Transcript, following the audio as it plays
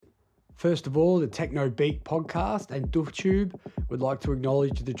First of all, the Techno Beat podcast and DoofTube would like to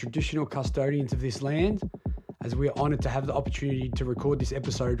acknowledge the traditional custodians of this land, as we are honoured to have the opportunity to record this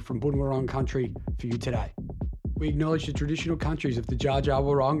episode from Boonwurrung country for you today. We acknowledge the traditional countries of the Dja Dja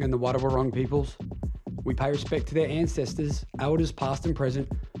Wurrung and the Wadda Wurrung peoples. We pay respect to their ancestors, elders past and present,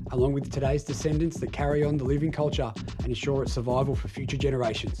 along with today's descendants that carry on the living culture and ensure its survival for future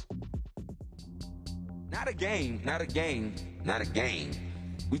generations. Not a game.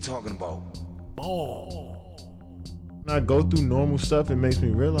 We talking about ball. When I go through normal stuff, it makes me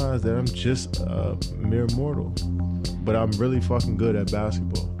realize that I'm just a mere mortal. But I'm really fucking good at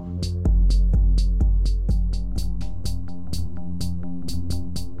basketball.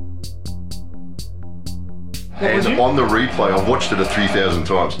 And on the replay, I've watched it 3,000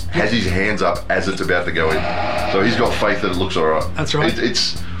 times, has his hands up as it's about to go in. So he's got faith that it looks all right. That's right.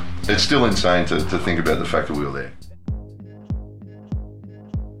 It's still insane to think about the fact that we were there.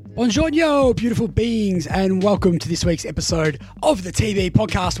 Buongiorno, beautiful beings, and welcome to this week's episode of the TB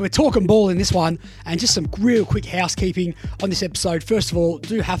podcast. We're talking ball in this one, and just some real quick housekeeping on this episode. First of all,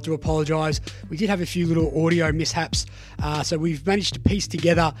 do have to apologise. We did have a few little audio mishaps, so we've managed to piece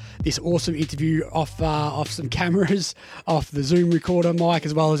together this awesome interview off some cameras, off the Zoom recorder mic,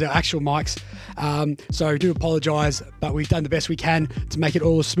 as well as our actual mics. So do apologise, but we've done the best we can to make it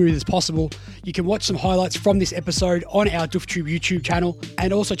all as smooth as possible. You can watch some highlights from this episode on our DoofTube YouTube channel,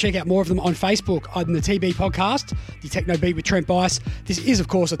 and also check out more of them on Facebook on the TB podcast, the Techno Beat with Trent Bice. This is, of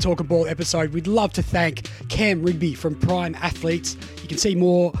course, a Talking Ball episode. We'd love to thank Cam Rigby from Prime Athletes. You can see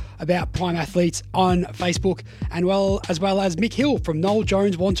more about Prime Athletes on Facebook, and as well as Mick Hill from Noel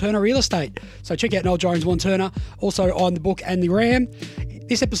Jones Wanturna Real Estate. So check out Noel Jones Wanturna, also on the Book and the Ram.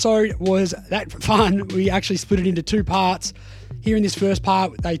 This episode was that fun. We actually split it into two parts. Here in this first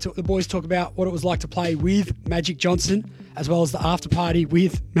part, the boys talk about what it was like to play with Magic Johnson, as well as the after party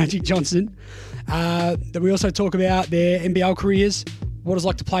with Magic Johnson. Then we also talk about their NBL careers, what it's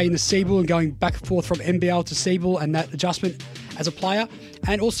like to play in the Seabull and going back and forth from NBL to Seabull and that adjustment as a player.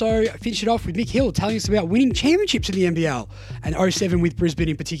 And also finish it off with Mick Hill telling us about winning championships in the NBL and 07 with Brisbane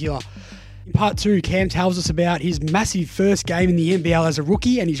in particular. In part two, Cam tells us about his massive first game in the NBL as a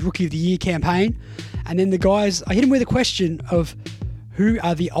rookie and his Rookie of the Year campaign. And then the guys, I hit him with a question of who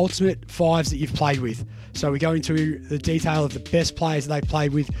are the ultimate fives that you've played with. So we go into the detail of the best players they've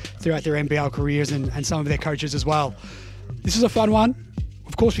played with throughout their NBL careers and some of their coaches as well. This is a fun one.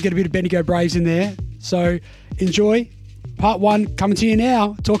 Of course, we get a bit of Bendigo Braves in there. So enjoy. Part one coming to you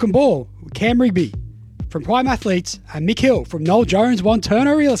now. Talking Ball with Cam Rigby from Prime Athletes and Mick Hill from Noel Jones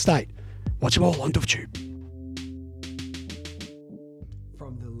Wanturna Real Estate. Watch them all on DoofTube.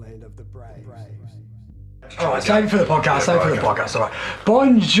 From the land of the Braves. All right, save it for the podcast. All right.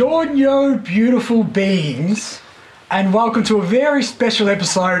 Buongiorno, beautiful beings, and welcome to a very special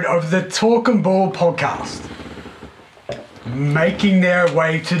episode of the Talking Ball podcast. Making their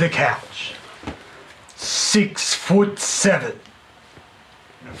way to the couch, 6'7",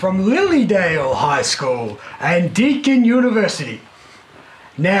 from Lilydale High School and Deakin University.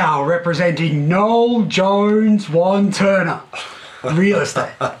 Now representing Noel Jones Wanturna Real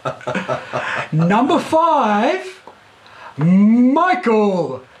Estate. Number 5,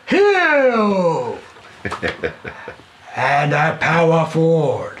 Michael Hill. And a power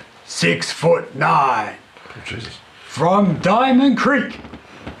forward, 6'9". Oh, Jesus. From Diamond Creek.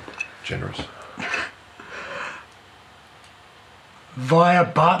 Generous. Via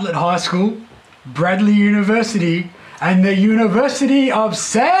Bartlett High School, Bradley University, and the University of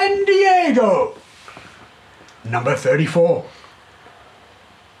San Diego. Number 34.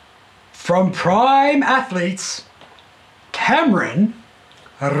 From Prime Athletes, Cameron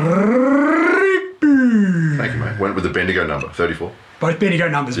Rigby. Thank you, mate. Went with the Bendigo number, 34. Both Bendigo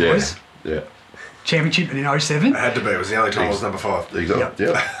numbers, boys. Yeah. Championship in 07. It had to be. It was the only time I was number 5. Exactly.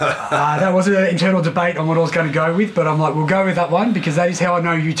 Yep. Yeah. That was an internal debate on what I was going to go with, but I'm like, we'll go with that one because that is how I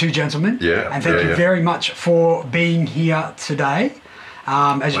know you two gentlemen. Yeah. And thank you very much for being here today.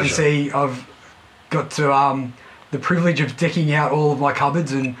 As you can see, I've got to the privilege of decking out all of my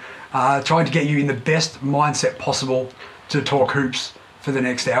cupboards and trying to get you in the best mindset possible to talk hoops for the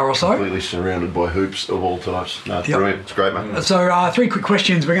next hour or so. Completely surrounded by hoops of all types. No, it's brilliant. It's great, mate. So 3 quick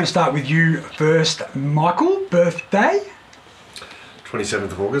questions. We're going to start with you first. Michael, birthday?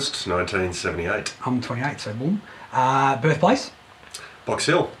 27th of August, 1978. I'm 28, so boom. Birthplace? Box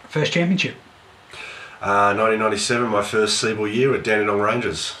Hill. First championship? 1997, my first Seabull year at Dandenong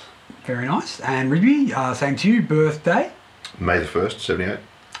Rangers. Very nice. And Rigby, same to you. Birthday? May the 1st, 78.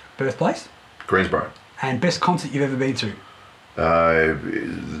 Birthplace? Greensboro. And best concert you've ever been to?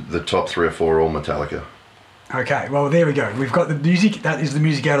 The top 3 or 4 are all Metallica. Okay, well, there we go. We've got the music. That is the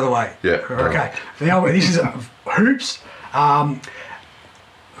music out of the way. Yeah. Okay. Now, this is hoops.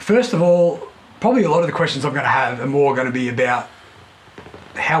 First of all, probably a lot of the questions I'm going to have are more going to be about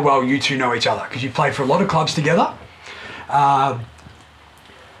how well you two know each other, because you played for a lot of clubs together.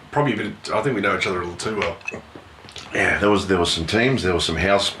 Probably, but I think we know each other a little too well. Yeah, there was some teams, there was some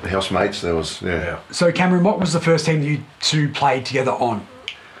housemates, there was So, Cameron, what was the first team you two played together on?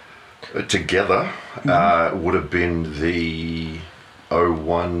 Together would have been the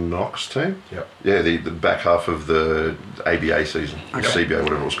 01 Knox team. Yep. Yeah, the back half of the ABA season, CBA,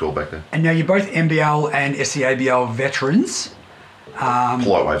 whatever it was called back then. And now you're both NBL and SCABL veterans.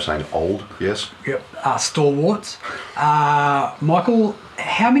 Polite way of saying old, yes. Yep. Stalwarts. Michael,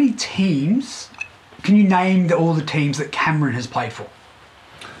 how many teams, can you name all the teams that Cameron has played for?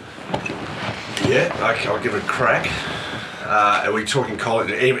 Yeah, okay, I'll give it a crack. Are we talking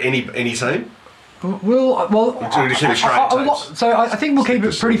college? Any team? Well, Do we keep it straight teams? so I think we'll keep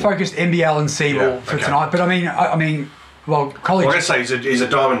it pretty focused NBL and CBL Yeah, for okay. tonight. But I mean, well, college. Well, I gotta say he's a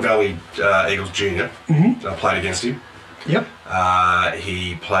Diamond Valley Eagles junior. Mm-hmm. I played against him. Yep.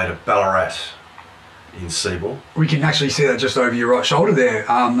 He played at Ballarat in Seaboard. We can actually see that just over your right shoulder there.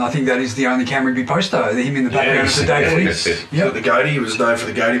 I think that is the only Cameron Big poster. Him in the background of the day footies. Yep. The goatee, he was known for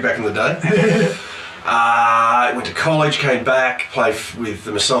the goatee back in the day. Went to college, came back, played with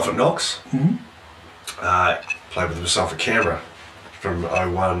myself at Knox. Mm-hmm. Played with myself at Canberra from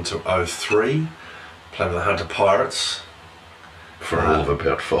 01 to 03. Played with the Hunter Pirates. For all of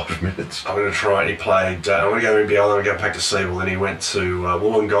about 5 minutes. I'm going to try it. He played, I'm going to go NBL, then I'm going to go back to Seaboard, then he went to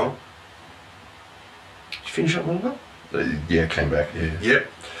Wollongong. Did you finish up Wollongong? Yeah, came back, yeah.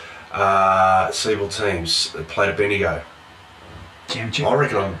 Yep. Seaboard teams played at Bendigo. Championship. I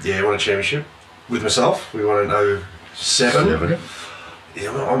reckon won a championship with myself. We won in 07.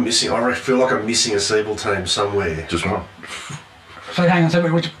 Yeah, I'm missing. I feel like I'm missing a Seaboard team somewhere. Just one. So hang on, so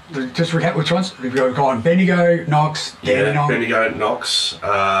just recap which ones? We've got on Bendigo, Knox, Dandenong. Bendigo, Knox.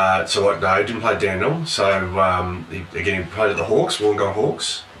 No, didn't play Dandenong. So he played at the Hawks, Wollongong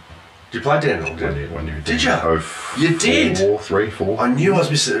Hawks. Did you play Dandenong? One year. Did you? You did? 4. I knew I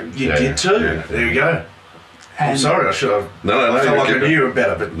was missing. You did too. Yeah. There you go. I'm And, sorry, I should have. No, I felt like I keep knew it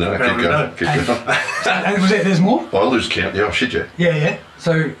better, but No, apparently keep no. going. Keep going. and was there's more? I lose count. Yeah, shit, yeah. Yeah.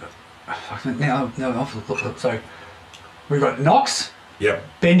 So now look. So we've got Knox, Yep.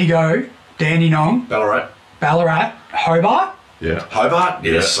 Bendigo, Dandenong, Ballarat. Hobart, Yeah. Hobart?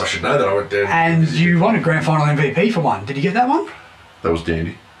 Yes, I should know that. I went down. and you won a grand final MVP for one. Did you get that one? That was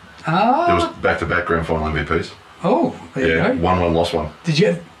dandy. There was back-to-back grand final MVPs. Oh, there Yeah, you go. won, lost one. Did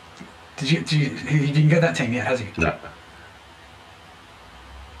you he didn't get that team yet, has he? No.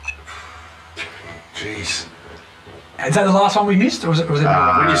 Jeez. Is that the last one we missed, or was it? When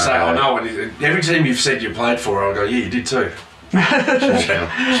you say, oh no, every team you've said you played for, I'll go, yeah, you did too.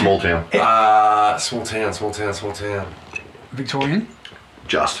 Small town. Small town. Victorian?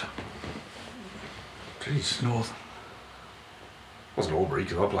 Just. Jeez. North. Wasn't Albury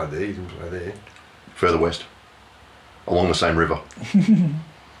because I played there, you didn't play there. Further west. Along the same river.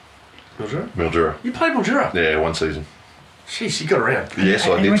 Mildura? Mildura. You played Mildura? Yeah, one season. Jeez, you got around. Yes,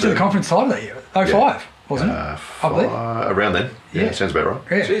 I And did. you went to the too. conference title that year. 05, wasn't it? I believe. Around then. Yeah, sounds about right.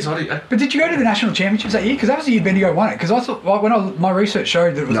 Yeah. Jeez, I did. But did you go to the national championships that year? Because that was the year Bendigo won it. Because I thought my research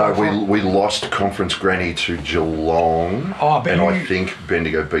showed that it was No, 05. we lost conference granny to Geelong, Oh, but and I you- think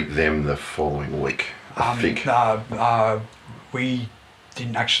Bendigo beat them the following week. I think. We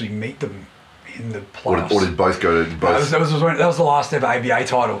didn't actually meet them in the Or playoffs. did both go to both? That was the last ever ABA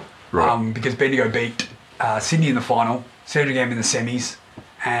title. Right. Because Bendigo beat Sydney in the final, Sandringham in the semis,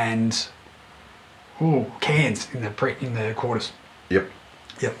 and Cairns in the quarters. Yep.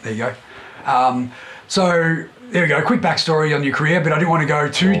 Yep, there you go. So there we go. Quick backstory on your career, but I didn't want to go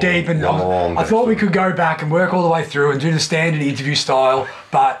too deep. And I thought we could go back and work all the way through and do the standard interview style,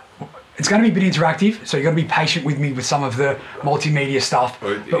 but it's going to be a bit interactive, so you've got to be patient with me with some of the multimedia stuff.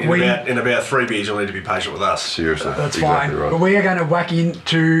 In about 3 beers, you'll need to be patient with us. Seriously. That's exactly fine. right. But we are going to whack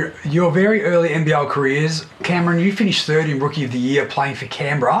into your very early NBL careers. Cameron, you finished third in Rookie of the Year playing for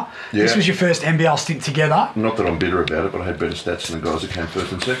Canberra. Yeah. This was your first NBL stint together. Not that I'm bitter about it, but I had better stats than the guys that came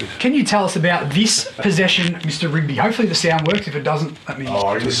first and second. Can you tell us about this possession, Mr. Rigby? Hopefully the sound works. If it doesn't, let me...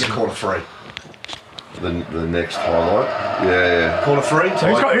 Oh, this is quarter 3. The next highlight. Yeah. Quarter 3? So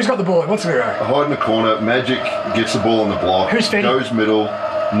who's got the ball? What's the go? Hide in the corner. Magic gets the ball on the block. Who's feeding? Goes middle.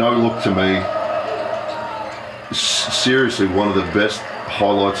 No look to me. Seriously, one of the best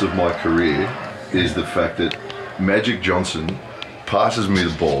highlights of my career is the fact that Magic Johnson passes me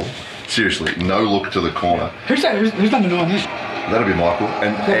the ball. Seriously, no look to the corner. Who's that? Who's number 9 there? That'll be Michael.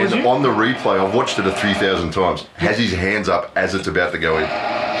 And on the replay, I've watched it 3,000 times, has his hands up as it's about to go in.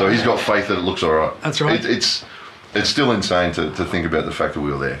 So he's got faith that it looks all right. That's right. It's still insane to think about the fact that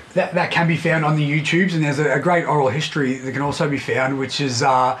we were there. That can be found on the YouTubes, and there's a great oral history that can also be found, which is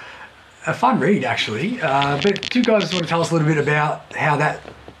a fun read, actually. But do you guys want to tell us a little bit about how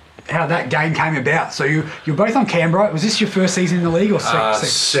that game came about? So you're both on Canberra. Was this your first season in the league or second?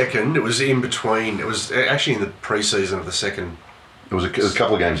 Second. It was in between. It was actually in the pre-season of the second. It was a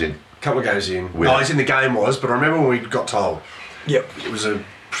couple of games in. Couple of games in. No, he's in the game but I remember when we got told. Yep. It was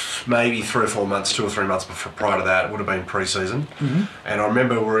maybe 3 or 4 months, 2 or 3 months prior to that. It would have been pre-season. Mm-hmm. And I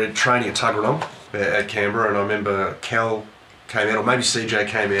remember we were training at Tuggeranong at Canberra, and I remember Cal came out, or maybe CJ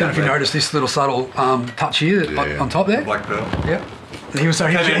came out. Don't know if you noticed this little subtle touch here on top there. Black Pearl. Yep. He was your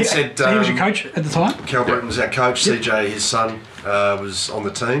coach at the time? Cal Britton was our coach. Yep. CJ, his son, was on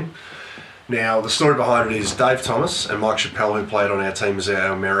the team. Now, the story behind it is Dave Thomas and Mike Chappelle, who played on our team as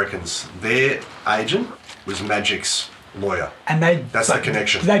our Americans, their agent was Magic's lawyer. And that's the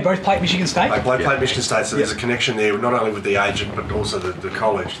connection. Did they both play at Michigan State? They both played Michigan State, so there's a connection there, not only with the agent, but also the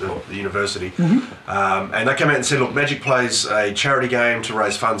college, the university. Mm-hmm. And they came out and said, look, Magic plays a charity game to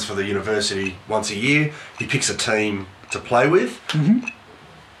raise funds for the university once a year. He picks a team to play with.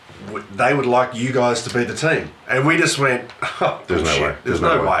 Mm-hmm. They would like you guys to be the team. And we just went, oh, there's no way. There's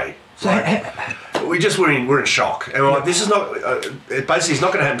no way. So we're in shock, and we're like, this is not. Basically, it's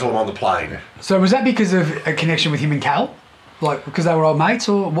not going to happen until I'm on the plane. So was that because of a connection with him and Cal, like because they were old mates,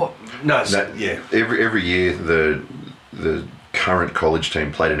 or what? No, Every year the current college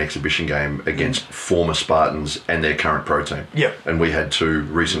team played an exhibition game against former Spartans and their current pro team. Yep. And we had 2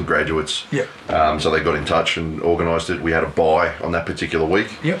 recent graduates. Yep. So they got in touch and organised it. We had a bye on that particular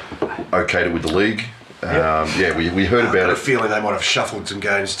week. Yep. Okayed it with the league. We heard about it. I had a feeling they might have shuffled some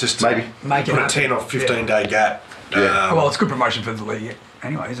games just to maybe put a 10 or 15 day gap. Well, it's good promotion for the league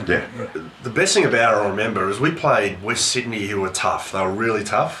anyway, isn't it? Yeah. The best thing about it, I remember, is we played West Sydney, who were tough. They were really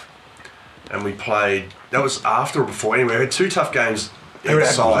tough. And we played, that was after or before. Anyway, we had 2 tough games. They would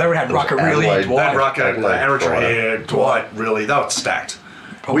have Rucker, really, Dwight. They had Rucker, Aaron Trahair, Dwight, really. They were stacked.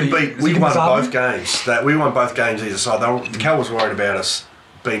 We won both games. We won both games either side. Cal was worried about us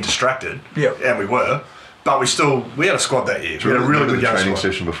being distracted. Yep. And we were. But we had a squad that year. We had a really good young training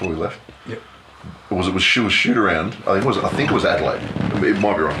squad. session before we left. Yep. It was shoot around. I think it was Adelaide. It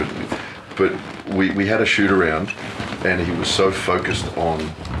might be wrong, but we had a shoot around, and he was so focused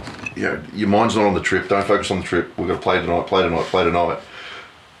on, your mind's not on the trip. Don't focus on the trip. We've got to play tonight.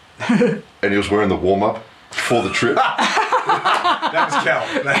 And he was wearing the warm up for the trip. That was Cal.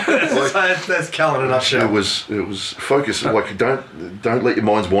 That's Cal in a nutshell. It was focus. Like don't let your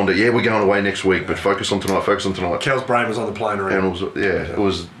minds wander. Yeah, we're going away next week, but focus on tonight. Cal's brain was on the plane around. And it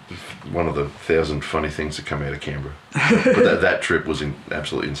was one of the 1,000 funny things that come out of Canberra. But that trip was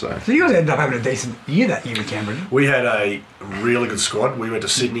absolutely insane. So you guys ended up having a decent year that year with Canberra. We had a really good squad. We went to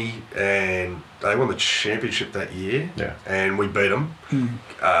Sydney and they won the championship that year. Yeah. And we beat them.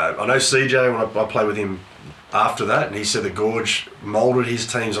 I know CJ, when I played with him after that, and he said that Gorge moulded his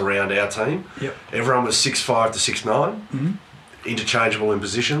teams around our team. Yep. Everyone was 6'5" to 6'9", interchangeable in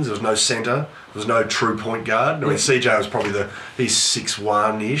positions. There was no centre. There was no true point guard. I mean, CJ was probably he's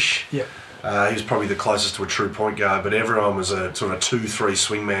 6'1"-ish. Yep. He was probably the closest to a true point guard, but everyone was a sort of a 2-3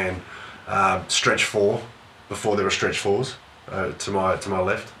 swingman, stretch 4 before there were stretch 4s to my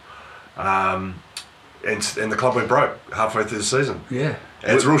left. And the club went broke halfway through the season. Yeah.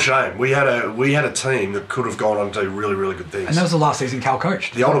 And it's a real shame. We had a team that could have gone on to do really, really good things. And that was the last season Cal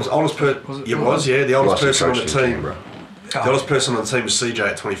coached. The oldest person on the team. The oldest person on the team was CJ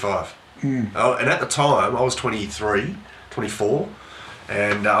at 25. And at the time, I was 23, 24,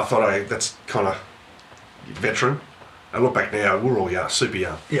 and I thought that's kind of veteran. I look back now, we're all young, super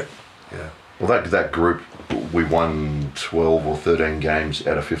young. Yep. Yeah. Well, that group, we won 12 or 13 games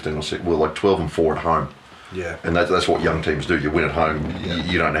out of 15 or 6. We're like 12 and 4 at home. Yeah. And that's what young teams do. You win at home.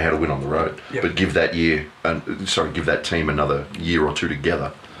 You don't know how to win on the road. Yep. But give that team another year or 2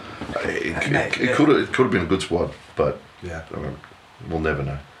 together. It could have been a good squad, but we'll never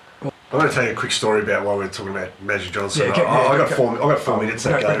know. I'm going to tell you a quick story about why we're talking about Magic Johnson. I got 4 minutes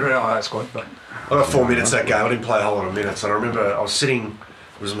that game. I got 4 minutes that game. I didn't play a whole lot of minutes. And I remember I was sitting.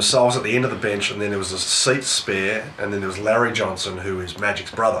 It was myself. I was at the end of the bench, and then there was a seat spare, and then there was Larry Johnson, who is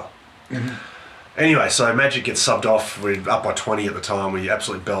Magic's brother. Mm-hmm. Anyway, so Magic gets subbed off. We're up by 20 at the time. We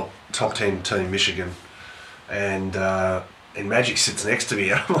absolutely belt top 10 team Michigan, and Magic sits next to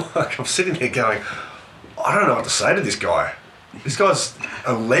me. And I'm sitting there going, I don't know what to say to this guy. This guy's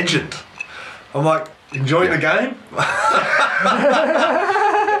a legend. I'm like, enjoying the game?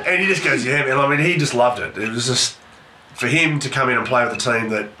 And he just goes, yeah, man. I mean, he just loved it. It was just for him to come in and play with a team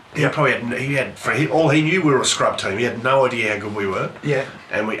that all he knew we were a scrub team. He had no idea how good we were. Yeah.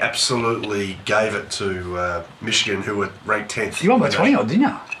 And we absolutely gave it to Michigan, who were ranked 10th. You won by 20 odd, didn't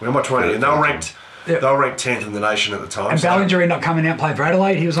you? We won by 20, and they were ranked. Yeah. They were ranked 10th in the nation at the time. And Ballinger ended up coming out and played for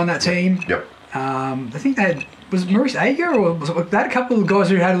Adelaide. He was on that team. Yep. I think they had, was it Maurice Ager or was it, they had a couple of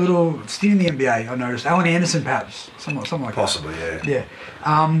guys who had a little stint in the NBA, I noticed. Alan Anderson, perhaps. Something like Possibly, that. yeah.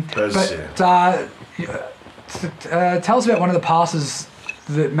 Tell us about one of the passes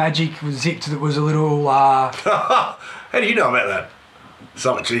that Magic was zipped that was a little... How do you know about that?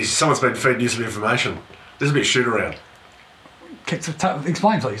 Someone's been feeding you some information. This is a bit shoot around.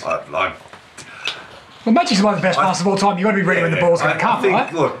 Explain, please. Well, Magic's one of the best passes of all time. You've got to be ready when the ball's going to come,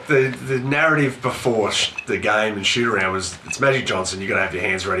 right? Look, the narrative before the game and shoot around was it's Magic Johnson. You've got to have your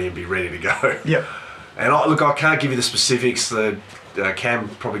hands ready and be ready to go. Yep. And I can't give you the specifics. Cam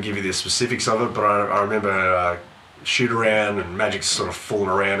probably give you the specifics of it, but I remember shoot around and Magic's sort of falling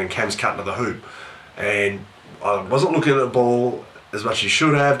around and Cam's cutting to the hoop. And I wasn't looking at the ball as much as he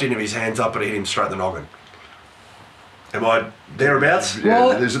should have, didn't have his hands up, but it hit him straight in the noggin. Am I thereabouts?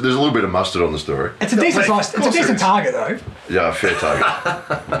 Yeah, there's a little bit of mustard on the story. It's a decent target, though. Yeah, fair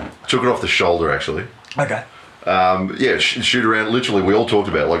target. Took it off the shoulder, actually. Okay. Shoot around. Literally, we all talked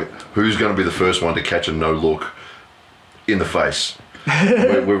about like who's going to be the first one to catch a no look in the face.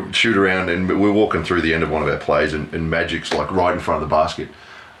 we shoot around and we're walking through the end of one of our plays, and Magic's like right in front of the basket,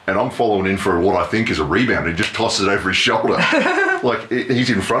 and I'm following in for what I think is a rebound. He just tosses it over his shoulder, like he's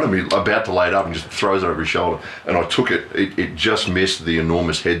in front of me, about to lay it up, and just throws it over his shoulder. And I took it. It just missed the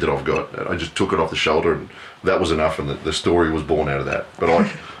enormous head that I've got. And I just took it off the shoulder, and that was enough. And the story was born out of that. But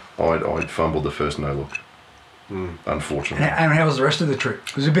I fumbled the first no look. Unfortunately. And how was the rest of the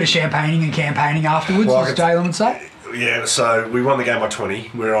trip? Was there a bit of champagning and campaigning afterwards, as Jalen would say? Yeah, so we won the game by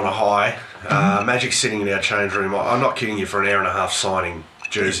 20. We were on a high. Magic's sitting in our change room. I'm not kidding you, for an hour and a half signing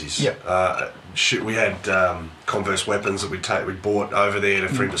jerseys. Yep. We had Converse weapons that we'd bought over there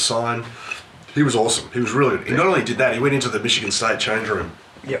for him to sign. He was awesome. He was really good. He not only did that, he went into the Michigan State change room.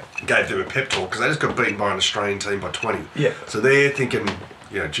 Yep. Gave them a pep talk because they just got beaten by an Australian team by 20. Yeah. So they're thinking,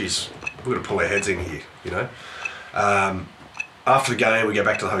 geez, we're going to pull our heads in here, After the game, we go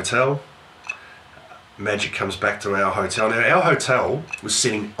back to the hotel. Magic comes back to our hotel. Now, our hotel was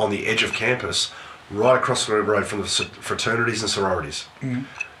sitting on the edge of campus, right across the road from the fraternities and sororities. Mm.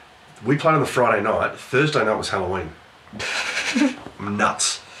 We played on the Friday night. Thursday night was Halloween.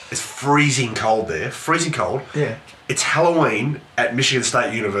 Nuts. It's freezing cold there. Freezing cold. Yeah. It's Halloween at Michigan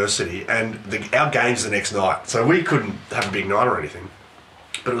State University, and our game's the next night. So we couldn't have a big night or anything.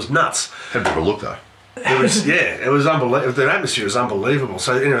 But it was nuts. Had a bit of a look, though. It was unbelievable. The atmosphere was unbelievable.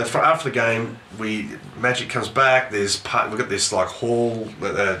 So after the game, Magic comes back. We've got this like hall.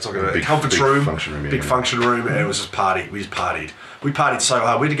 It's like a conference room, function room, and it was just party. We just partied. We partied so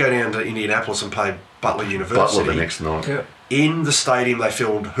hard. We had to go down to Indianapolis and play Butler University. Butler the next night. Yeah. In the stadium, they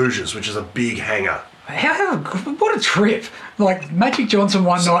filmed Hoosiers, which is a big hangar. What a trip! Like Magic Johnson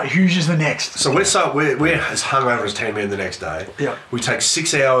one night, Hoosiers the next. So we're as hungover as 10 men the next day. Yeah. We take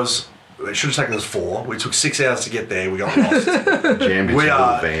 6 hours. It should have taken us 4. We took 6 hours to get there. We got lost. Jammed into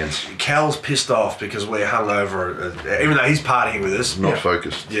little vans. Cal's pissed off because we're hungover, even though he's partying with us. Not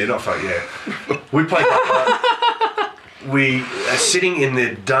focused. Yeah, not focused. Yeah. We played. We are sitting in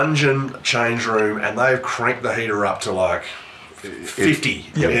the dungeon change room, and they've cranked the heater up to like 50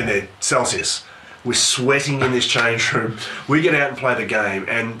 in the Celsius. We're sweating in this change room. We get out and play the game,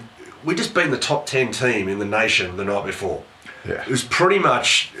 and we just beaten the top 10 team in the nation the night before. Yeah. It was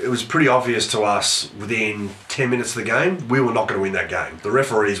pretty obvious to us within 10 minutes of the game, we were not going to win that game. The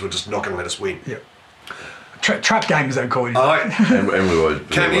referees were just not going to let us win. Yeah. Trap game, as they call it. And we were.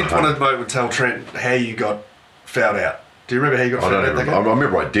 Cam, you want to tell Trent how you got fouled out? Do you remember how you got fouled out that game? I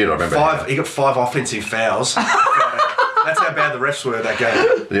remember I did. He got 5 offensive fouls. That's how bad the refs were that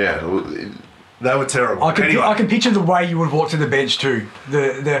game. Yeah. They were terrible. I can picture the way you would walk to the bench too.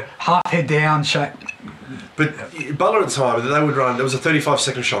 The half head down shape. But Butler at the time, they would run. There was a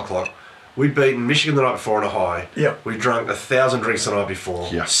 35-second shot clock. We'd beaten Michigan the night before on a high. Yep. We drunk 1,000 drinks the night before.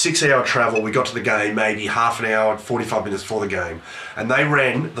 Yeah. 6-hour travel. We got to the game maybe half an hour, 45 minutes before the game. And they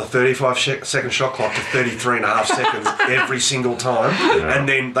ran the 35-second shot clock to 33.5 seconds every single time. Yeah. And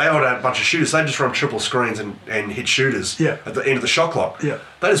then they had a bunch of shooters. They just run triple screens and hit shooters at the end of the shot clock. Yeah.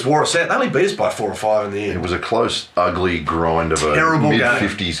 They just wore us out. They only beat us by 4 or 5 in the end. It was a close, ugly grind of a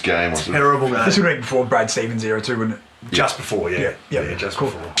mid-50s game. Terrible game. This would have been before Brad Stevens era too, wouldn't it? Just before, yeah. Just cool.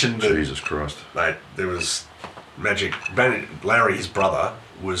 before. Jesus Christ. Mate, there was Magic. Larry, his brother,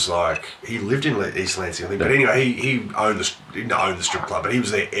 was like, he lived in East Lansing, I think. But anyway, he didn't own the strip club, but he was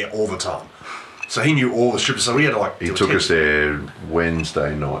there all the time. So he knew all the strippers. So we had like... He took us there Tuesday night?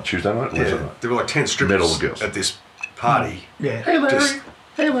 Wednesday Yeah, night? there were like 10 Met all strippers the girls. at this party. Yeah. Hey, Larry. Just-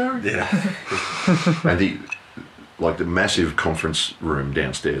 Hey, Larry. Yeah. And the massive conference room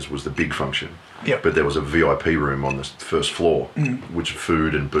downstairs was the big function. Yep. But there was a VIP room on the first floor, which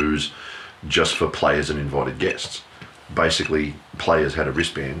food and booze just for players and invited guests. Basically, players had a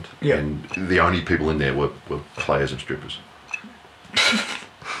wristband, Yep. and the only people in there were players and strippers.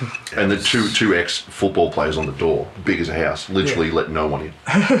 And the two ex-football players on the door, big as a house, literally let no one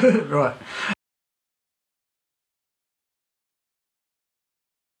in. Right.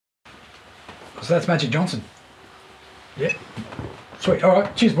 So that's Magic Johnson. Yeah. Sweet. All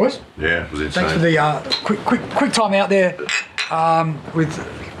right. Cheers, boys. Yeah, it was insane. Thanks for the quick time out there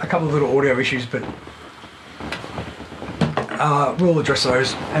with a couple of little audio issues, but we'll address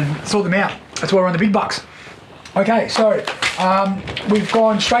those and sort them out. That's why we're on the big bucks. Okay, so we've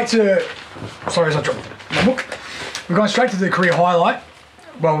gone straight to... Sorry, as I dropped my book. We've gone straight to the career highlight.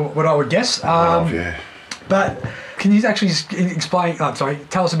 Well, what I would guess. yeah. But can you actually explain...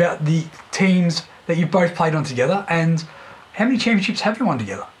 tell us about the teams that you've both played on together and how many championships have you won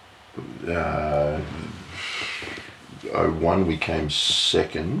together? 01 we came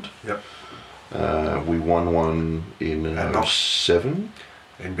second. Yep. We won one in At Knox. 07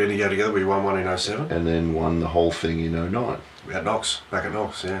 And Bendigo together, we won one in 07. and then won the whole thing in 09. We had Knox, back at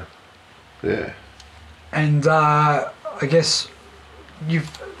Knox, yeah. Yeah. And I guess you've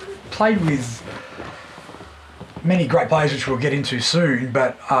played with many great players, which we'll get into soon,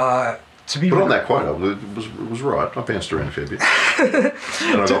 but to be... But on that quota, it was right. I bounced around a fair bit.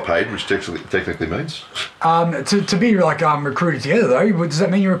 And I got paid, which technically means. to be recruited together, though, does that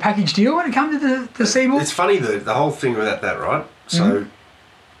mean you're a package deal when it comes to the Seymour? It's funny, the whole thing about that, right? So,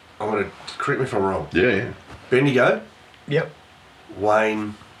 I'm going to... Correct me if I'm wrong. Yeah. Bendigo, Yep.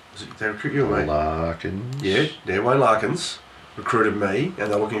 Wayne... Did they recruit you or me? Larkins. Yeah, Wayne Larkins recruited me,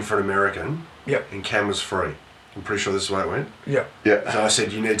 and they're looking for an American, Yep. and Cam was free. I'm pretty sure this is the way it went. Yep. Yeah. So I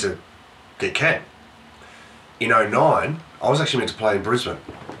said, you need to get Cam. In 09, I was actually meant to play in Brisbane.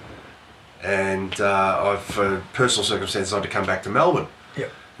 And for personal circumstances, I had to come back to Melbourne.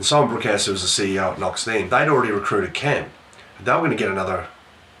 Yep. And Simon Brookhouse, who was the CEO at Knox then, they'd already recruited Cam. They were going to get another,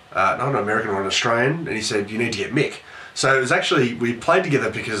 not an American or an Australian, and he said, you need to get Mick. So it was actually, we played together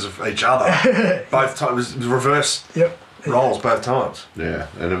because of each other. Both times, it was reverse Yep. roles both times. Yeah.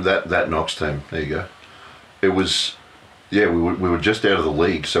 And that Knox team, there you go. It was, yeah, we were just out of the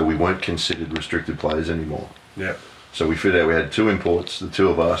league, so we weren't considered restricted players anymore. Yeah. So we figured out we had two imports, the two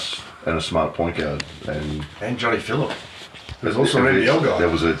of us, and a smart point guard. And Johnny Phillip. There's also an NBL guy. There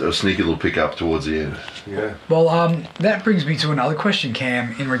was a sneaky little pickup towards the end. Yeah. Well, that brings me to another question,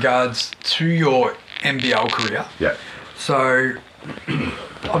 Cam, in regards to your NBL career. Yeah. So,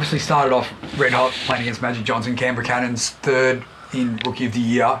 obviously started off red hot, playing against Magic Johnson, Canberra Cannons, third in Rookie of the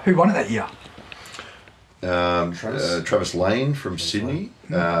Year. Who won it that year? Travis Lane from Sydney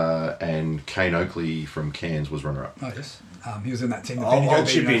and Kane Oakley from Cairns was runner-up. Oh, yes. He was in that team. that I'll Bendigo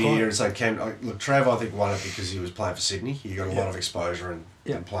chip beat in 05. here and say, Cam, look, Trav, I think won it because he was playing for Sydney. He got a lot of exposure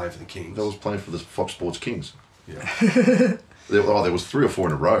and playing for the Kings. I was playing for the Fox Sports Kings. Yeah. There was 3 or 4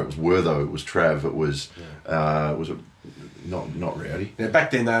 in a row. It was Wertho, it was Trav, it was not Rowdy. Now,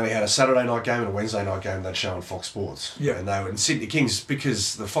 back then, they only had a Saturday night game and a Wednesday night game they'd show on Fox Sports. Yeah. And they were in Sydney Kings,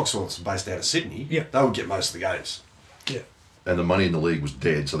 because the Fox Sports are based out of Sydney, Yeah. they would get most of the games. Yeah. And the money in the league was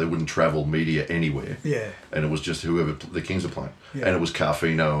dead, so they wouldn't travel media anywhere. Yeah. And it was just whoever the Kings are playing. Yeah. And it was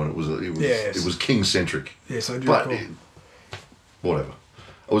Carfino, and Yes. it was King centric. Yes, I do But recall. whatever.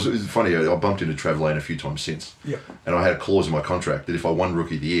 It was funny. I bumped into Trav Lane a few times since. Yeah. And I had a clause in my contract that if I won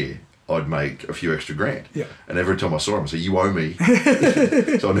Rookie of the Year, I'd make a few extra grand. Yeah. And every time I saw him, I said, "You owe me."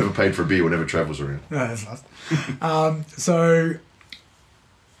 So I never paid for a beer whenever Trav was around. No, that's nice. So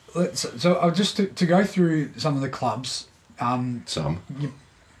I'll just to go through some of the clubs. Some.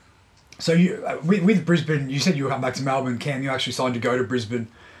 So you with Brisbane, you said you were coming back to Melbourne. Cam, you actually signed to go to Brisbane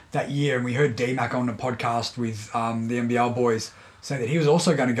that year, and we heard DMAC on the podcast with the NBL boys say that he was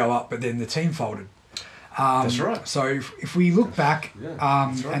also going to go up, but then the team folded. That's right. So if we look back,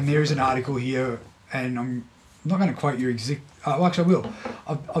 that's right. and there is an article here, and I'm not going to quote your exact... well, actually I will.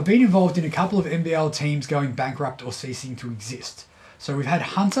 I've been involved in a couple of NBL teams going bankrupt or ceasing to exist. So we've had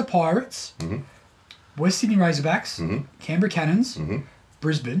Hunter Pirates, West Sydney Razorbacks, Canberra Cannons,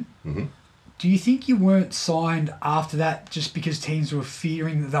 Brisbane. Do you think you weren't signed after that just because teams were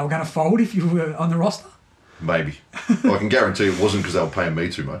fearing that they were going to fold if you were on the roster? Maybe. I can guarantee it wasn't because they were paying me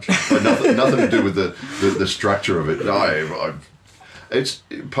too much. But nothing to do with the structure of it. No, it's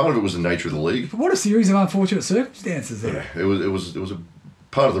part of it was the nature of the league. But what a series of unfortunate circumstances there. It was a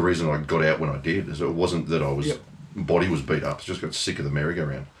part of the reason I got out when I did is it wasn't that I was Yep. body was beat up. I just got sick of the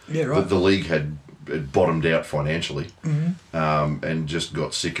merry-go-round. Yeah, right. The league had bottomed out financially, and just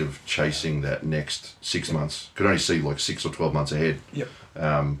got sick of chasing that next 6 months. Could only see like 6 or 12 months ahead. Yep.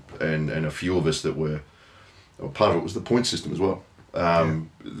 And a few of us that were, well, part of it was the point system as well.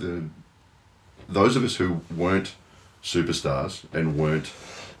 Those of us who weren't superstars and weren't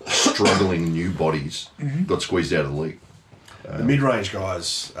struggling new bodies got squeezed out of the league. The mid-range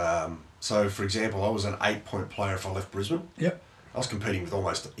guys. So, for example, I was an 8-point player if I left Brisbane. Yep. I was competing with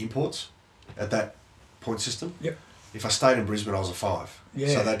almost imports at that point system. Yep. If I stayed in Brisbane, I was a 5. Yeah.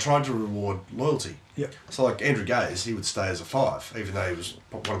 So they tried to reward loyalty. Yep. So like Andrew Gaze, he would stay as a 5, even though he was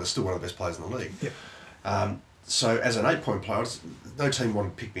still one of the best players in the league. Yep. So as an 8-point player, no team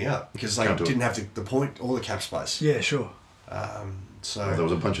wanted to pick me up because they didn't have the point or the cap space. Yeah, sure. So There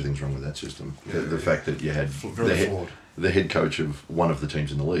was a bunch of things wrong with that system. The fact that you had very flawed. the head coach of one of the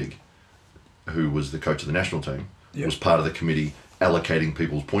teams in the league, who was the coach of the national team, Yep. was part of the committee allocating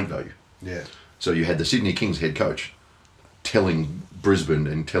people's point value. Yeah. So you had the Sydney Kings head coach telling Brisbane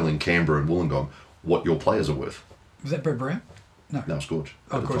and telling Canberra and Wollongong what your players are worth. Was that Brett Brown? No. No, Scorch.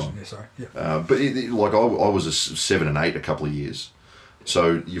 Oh, at of the course. time. Yeah, sorry. Yeah. But I was a 7 and 8 a couple of years.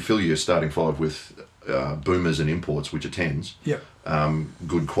 So you fill your starting 5 with boomers and imports, which are 10s. Yep.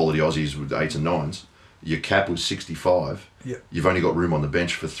 Good quality Aussies with 8s and 9s. Your cap was 65. Yep. You've only got room on the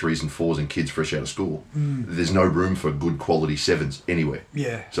bench for 3s and 4s and kids fresh out of school. There's no room for good quality 7s anywhere.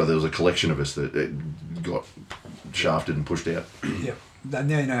 Yeah. So there was a collection of us that got shafted and pushed out. Yep. Now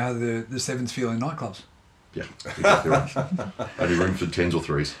you know how the sevens feel in nightclubs. Yeah, exactly right. Only room for 10s or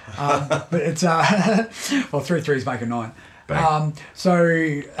 3s. But it's well, 3 threes make a 9. Bang. So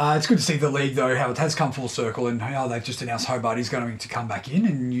it's good to see the league though how it has come full circle and how they've just announced Hobart is going to come back in,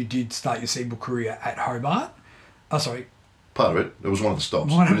 and you did start your Seabull career at Hobart. Oh, sorry. Part of it. It was one of the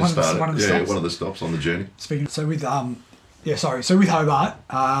stops. One We didn't of the start it. stops. One of the stops on the journey. Speaking. So with So with Hobart,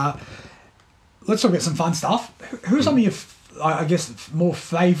 let's talk about some fun stuff. Who are some of your, I guess, more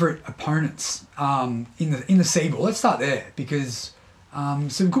favourite opponents in the Seabull? Let's start there because.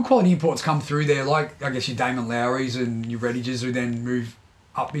 Some good quality imports come through there, like I guess your Damon Lowrys and your Reddiges, who then move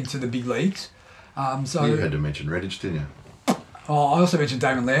up into the big leagues. So You had to mention Redditch, didn't you? I also mentioned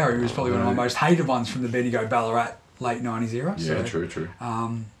Damon Lowry, who was probably one of my most hated ones from the Bendigo Ballarat late 90s era. Yeah, So, true.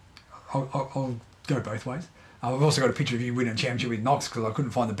 I'll go both ways. I've also got a picture of you winning a championship with Knox because I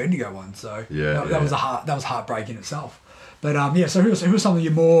couldn't find the Bendigo one. So that was heartbreak in itself. But so who are some of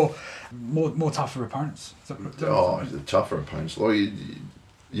your more tougher opponents? The tougher opponents. Well,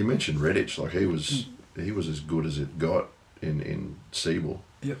 you mentioned Redditch. Like he was as good as it got in Seabull.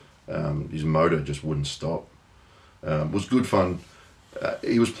 Yep. His motor just wouldn't stop. Was good fun.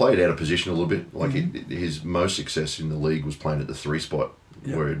 He was played out of position a little bit. Like his most success in the league was playing at the 3 spot,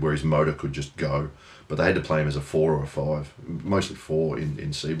 where his motor could just go. But they had to play him as a 4 or a 5, mostly 4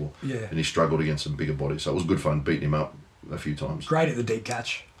 in Seabull. Yeah. And he struggled against some bigger bodies. So it was good fun beating him up a few times. Great at the deep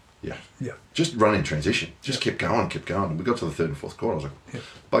catch. Yeah. Yeah. Just run in transition. Just kept going. We got to the 3rd and 4th quarter. I was like,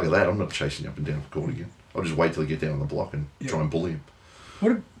 bugger that. I'm not chasing you up and down the court again. I'll just wait till you get down on the block and try and bully him.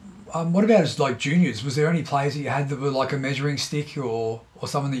 What about as like juniors? Was there any players that you had that were like a measuring stick or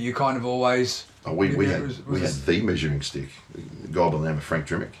someone that you kind of always... We had the measuring stick. A guy by the name of Frank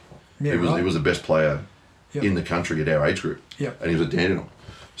Drimmick. Yeah, he was the best player in the country at our age group. Yep. And he was a Dandenong.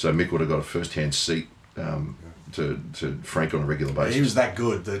 So Mick would have got a first-hand seat to Frank on a regular basis. He was that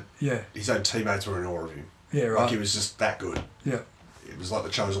good that his own teammates were in awe of him. Yeah, right. Like he was just that good. Yeah. It was like the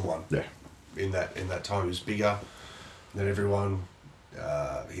chosen one. Yeah. In that time, he was bigger than everyone.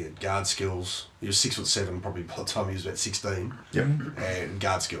 He had guard skills. He was 6'7", probably by the time he was about 16. Yep. And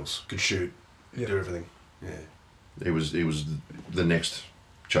guard skills. Could shoot. Do everything. Yeah. He was the next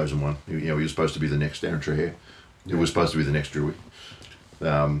chosen one. He was supposed to be the next Aaron Trehair. He was supposed to be the next Drewy.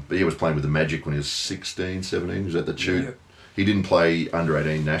 But he was playing with the Magic when he was 16, 17. He was at the Chute. Yeah. He didn't play under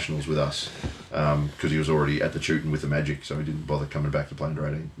 18 nationals with us because he was already at the Chute and with the Magic, so he didn't bother coming back to play under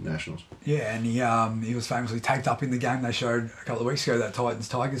 18 nationals. Yeah, and he was famously tagged up in the game they showed a couple of weeks ago, that Titans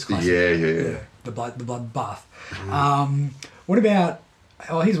Tigers classic. Yeah. The blood bath. What about?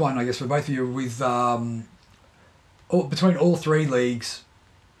 Oh, here's one I guess for both of you with between all 3 leagues,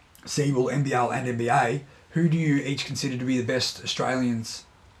 Seabull, NBL, and NBA. Who do you each consider to be the best Australians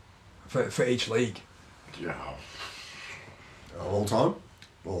for each league? Yeah. All time?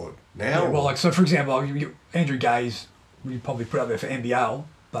 Or now? Yeah, well, like, so for example, Andrew Gaze, we probably put up there for NBL.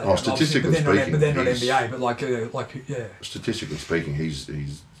 But statistically speaking, but they're not NBA. But like. Statistically speaking, he's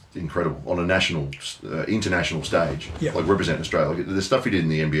incredible on a national, international stage. Yeah. Like representing Australia. Like, the stuff he did in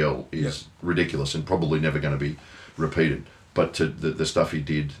the NBL is ridiculous and probably never going to be repeated. but to the stuff he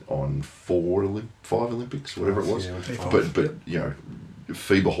did on 5 Olympics, whatever it was. Yeah, But you know,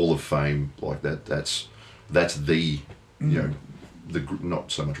 FIBA Hall of Fame like that. That's the you know, the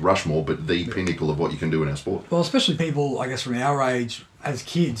not so much Rushmore, but the pinnacle of what you can do in our sport. Well, especially people, I guess, from our age, as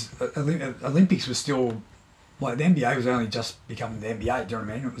kids, Olympics was still, like, the NBA was only just becoming the NBA, do you know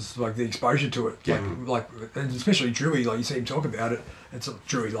what I mean? It was like the exposure to it. Yeah. Like and especially Drewy, like you see him talk about it. It's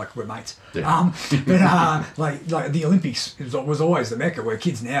Drewy, like we're mates. Yeah. But like the Olympics was always the mecca, where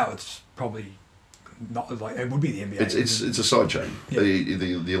kids now, it's probably not like, it would be the NBA. It's a side chain. Yeah.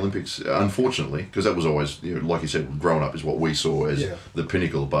 The Olympics, unfortunately, because that was always, you know, like you said, growing up is what we saw as the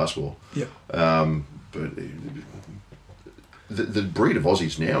pinnacle of basketball. Yeah. But the breed of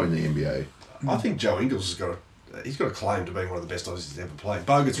Aussies now in the NBA. I think Joe Ingles he's got a claim to being one of the best Aussies he's ever played.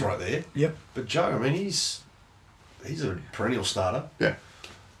 Bogut's right there. Yep. But Joe, I mean, he's a perennial starter. Yeah.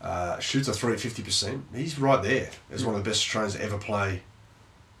 Shoots a 50%. He's right there as one of the best Australians to ever play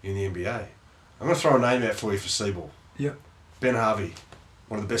in the NBA. I'm going to throw a name out for you for Seaball. Yep. Ben Harvey,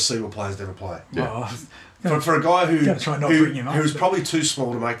 one of the best Seaball players to ever play. Yeah. For a guy who's up, probably too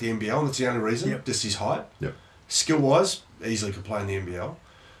small to make the NBL, and that's the only reason, just his height. Yep. Skill-wise, easily could play in the NBL.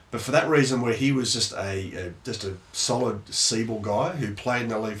 But for that reason, where he was just a solid Seaball guy who played in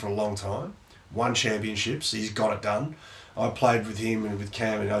the league for a long time, won championships, he's got it done. I played with him and with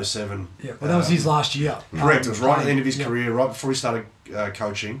Cam in 07. Yeah, well, that was his last year. Correct. It was right at the end of his career, right before he started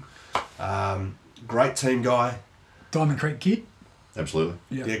coaching. Great team guy. Diamond Creek kid. Absolutely.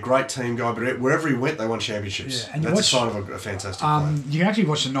 Yeah, great team guy. But wherever he went, they won championships. Yeah, and that's a sign of a fantastic player. You can actually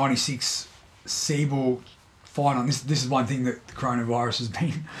watch the 96 Seaball final. This is one thing that the coronavirus has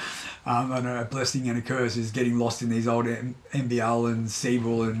been a blessing and a curse, is getting lost in these old NBL and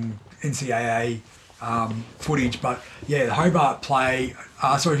Seaball and NCAA footage. But yeah, the Hobart play.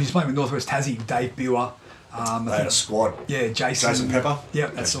 Sorry, he was playing with Northwest Tassie, Dave Buer. They had a squad. Yeah, Jason Pepper.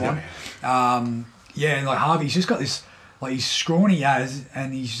 Yep, that's the one. Yeah, and like Harvey, he's just got this, like, he's scrawny as,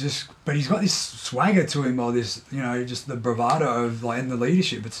 and but he's got this swagger to him, or this, you know, just the bravado of, like, and the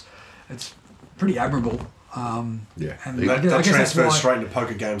leadership. It's pretty admirable. And I guess that's transfers why, straight into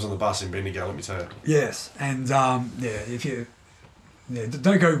poker games on the bus in Bendigo, let me tell you. Yes, and if you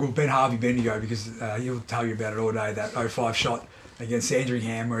don't Google Ben Harvey Bendigo, because he'll tell you about it all day. That 05 shot against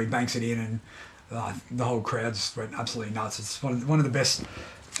Sandringham where he banks it in, and the whole crowd just went absolutely nuts. It's one of the best.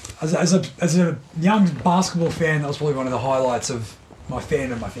 As a young basketball fan, that was probably one of the highlights of my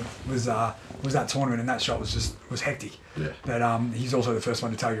fandom. I think was that tournament, and that shot was hectic. Yeah. But he's also the first one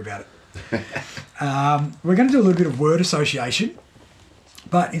to tell you about it. We're going to do a little bit of word association,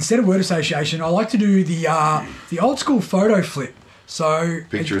 but instead of word association, I like to do the old school photo flip. So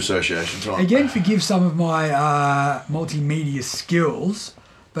Picture association time. Again, forgive some of my multimedia skills,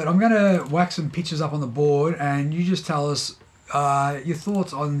 but I'm going to whack some pictures up on the board, and you just tell us your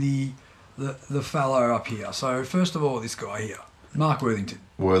thoughts on the fellow up here. So first of all, this guy here, Mark Worthington.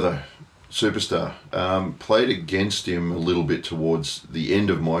 Werther, superstar. Played against him a little bit towards the end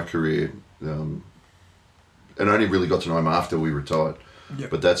of my career, and only really got to know him after we retired. Yep.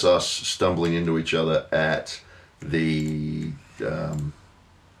 But that's us stumbling into each other at the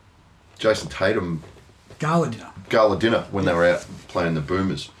Jason Tatum Gala dinner when they were out playing the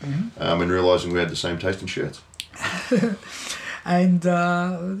Boomers, and realising we had the same taste in shirts. And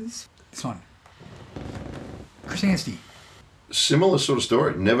this one, Chris Anstey. Similar sort of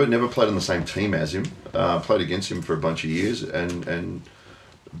story. Never played on the same team as him. Played against him for a bunch of years, and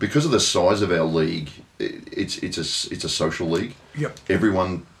because of the size of our league, it's a social league. Yep.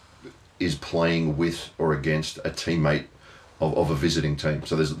 Everyone is playing with or against a teammate of a visiting team.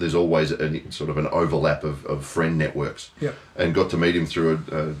 So there's always a sort of an overlap of friend networks. Yep. And got to meet him through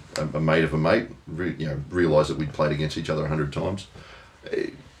a mate of a mate. Realised that we'd played against each other 100 times.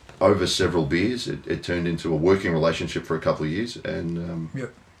 Over several beers, it turned into a working relationship for a couple of years, and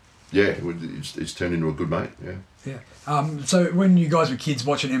it's turned into a good mate. Yeah. So when you guys were kids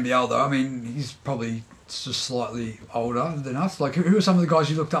watching NBL, though, I mean, he's probably just slightly older than us. Like, who are some of the guys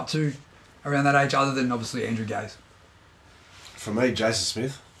you looked up to around that age, other than obviously Andrew Gaze? For me, Jason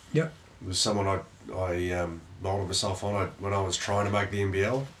Smith. Yep. Was someone I molded myself on. When I was trying to make the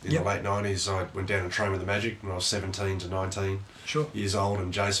NBL in the late 90s, I went down and trained with the Magic when I was 17 to 19 years old,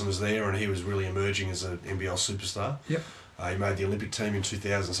 and Jason was there, and he was really emerging as an NBL superstar. Yep. He made the Olympic team in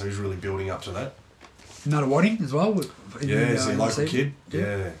 2000, so he was really building up to that. Nuttawading as well? He's a local kid.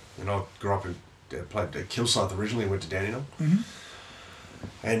 Yeah. And I grew up played at Kilsyth originally, went to Dandenong. Mm-hmm.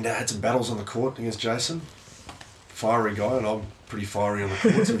 And had some battles on the court against Jason. Fiery guy, and I'm pretty fiery on the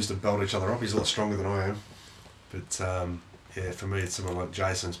court, so we used to belt each other up. He's a lot stronger than I am. But, for me, it's someone like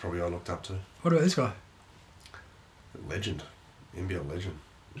Jason's probably I looked up to. What about this guy? Legend. NBL legend.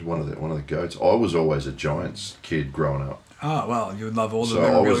 He's one of the goats. I was always a Giants kid growing up. Oh, well, you would love all the So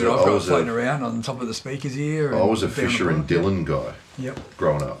memorabilia I I've got was floating around on top of the speakers here. I was a down the Fisher and park. Dillon guy Yep.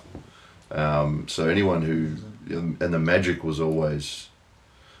 growing up. So anyone who, and the Magic was always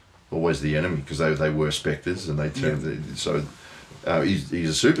the enemy because they were Spectres and they turned. So he's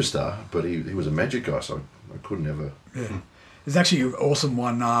a superstar, but he was a Magic guy, so I couldn't ever. Yeah. There's actually an awesome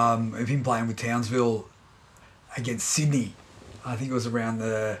one of him playing with Townsville against Sydney. I think it was around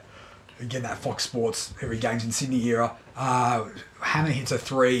that Fox Sports every game's in Sydney era. Hammer hits a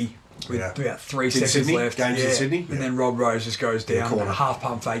 3 with about 3 In seconds Sydney? left. Games in Sydney? And then Rob Rose just goes In the down, corner. half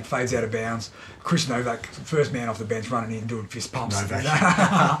pump fake, fades out of bounds. Chris Novak, first man off the bench, running in doing fist pumps in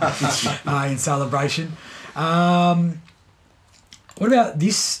celebration. What about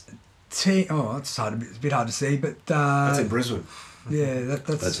this team? Oh, it's a bit hard to see, but That's in Brisbane. yeah,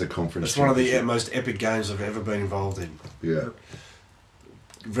 That's the conference. It's one of the championship. most epic games I've ever been involved in. Yeah.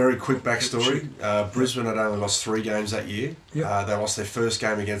 Very quick backstory. Brisbane had only lost 3 games that year. Yep. They lost their first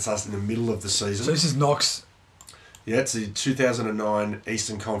game against us in the middle of the season. So this is Knox. Yeah, it's the 2009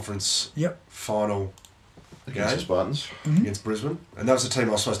 Eastern Conference Yep. final Against the game Spartans. against Brisbane. And that was the team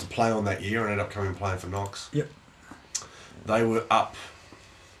I was supposed to play on that year and ended up coming and playing for Knox. Yep. They were up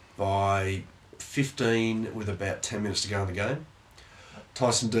by 15 with about 10 minutes to go in the game.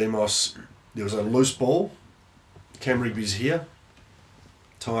 Tyson Demos, there was a loose ball. Cam Rigby's here.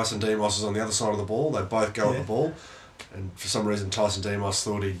 Tyson Demos is on the other side of the ball. They both go at the ball. And for some reason, Tyson Demos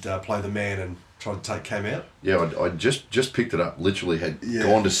thought he'd play the man and tried to take Cam out. Yeah, I just picked it up. Literally had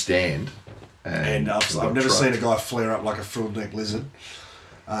gone to stand. And I've never seen a guy flare up like a frilled neck lizard.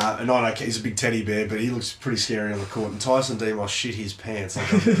 And I know he's a big teddy bear, but he looks pretty scary on the court. And Tyson Demos shit his pants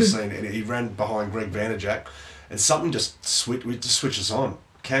like I've never seen. And he ran behind Greg Vanderjack, and something just switches on.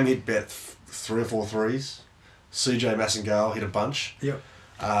 Cam hit about 3 or 4 threes. CJ Massengale hit a bunch. Yep.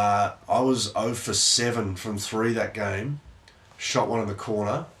 I was 0 for 7 from 3 that game. Shot one in the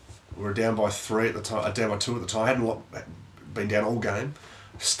corner. We were down by 3 at the time. Down by 2 at the time. I hadn't been down all game.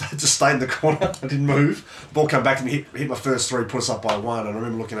 Just stayed in the corner. I didn't move. The ball came back and hit my first 3, put us up by 1. And I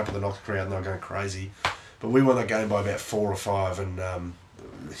remember looking up at the Knox crowd and they were going crazy. But we won that game by about 4 or 5 and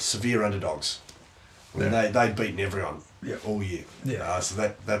severe underdogs. I mean, they'd beaten everyone all year. Yeah.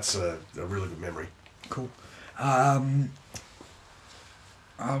 So that's a really good memory. Cool.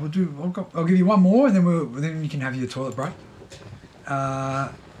 I'll give you one more, and then you can have your toilet break.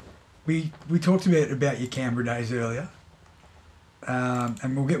 We talked about your Canberra days earlier,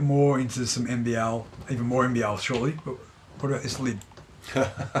 and we'll get more into some NBL, even more NBL shortly. But what about this lid?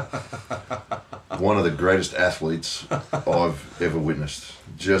 One of the greatest athletes I've ever witnessed.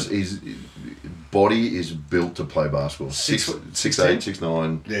 Just his body is built to play basketball. 6'8",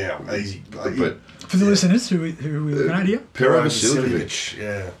 6'9". Yeah, easy. But For the listeners who we're looking at here, Pero Vasiljevic, Vasiljevic.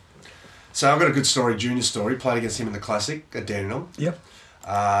 yeah. So I've got a good story, junior story. Played against him in the Classic at Dandenong. yep.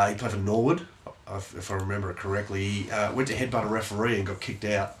 He played for Norwood, if I remember it correctly. He went to headbutt a referee and got kicked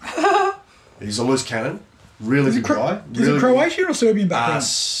out. He's a loose cannon. Really good guy. Is it Croatian or Serbian background?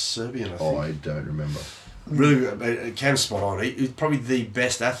 Serbian, I think. Oh, I don't remember. Really, Cam's spot on. He's probably the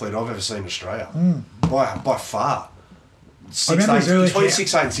best athlete I've ever seen in Australia. By far. I remember his early Between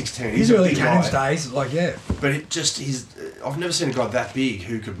 6'8" and 6'10". His a early big Cannons guy. days, like, yeah. But I've never seen a guy that big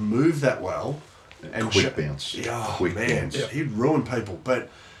who could move that well. And Quick bounce. Oh, Quick man. bounce. He'd ruin people. But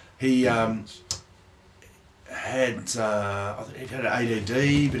he had I think he had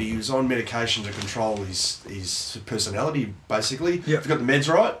ADD, but he was on medication to control his personality, basically. Yep. If you got the meds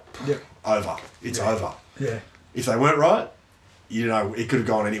right, Yep. over. It's over. Yeah. If they weren't right, it could have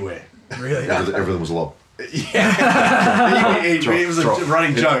gone anywhere. Really? Everything was a lob. It was a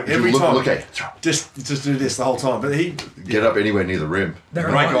running joke every time. Look at Just do this the whole time. But he get up anywhere near the rim. That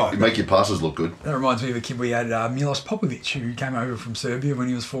Great reminds- guy. You make your passes look good. That reminds me of a kid we had, Milos Popovic, who came over from Serbia when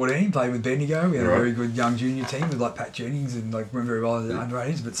he was 14, played with Bendigo. We had a Right. very good young junior team with like Pat Jennings and like went very well in the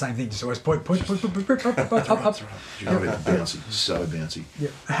under-18s, but same thing, just always push, up. So bouncy, so bouncy.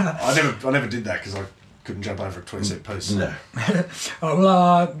 I never did that because I couldn't jump over a 20-cent piece. No. All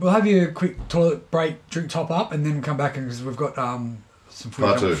right, we'll have you a quick toilet break, drink top up, and then come back because we've got some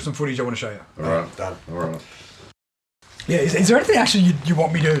Part two. footage I want to show you. All right. Done. All right. Yeah, is there anything actually you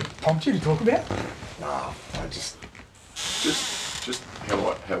want me to prompt you to talk about? No, I just Just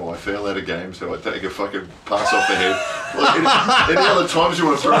how I fail out of games, how I take a fucking pass off the head. Like, any other times you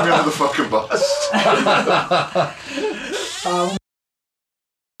want to throw me under the fucking bus?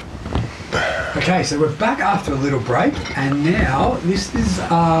 Okay, so we're back after a little break, and now this is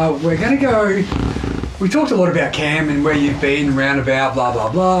we're going to go. We talked a lot about Cam and where you've been, roundabout, blah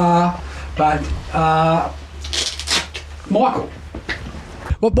blah blah. But Michael,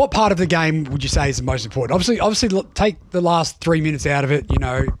 what part of the game would you say is the most important? Obviously, take the last 3 minutes out of it. You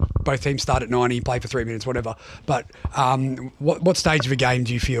know, both teams start at 90, play for 3 minutes, whatever. But what stage of a game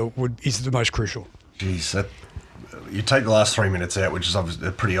do you feel is the most crucial? Jeez, you take the last 3 minutes out, which is obviously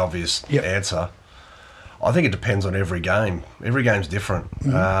a pretty obvious answer. I think it depends on every game. Every game's different.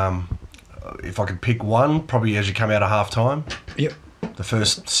 If I could pick one, probably as you come out of half time. Yep. The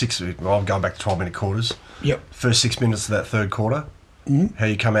first I'm going back to 12-minute quarters. Yep. First 6 minutes of that third quarter. How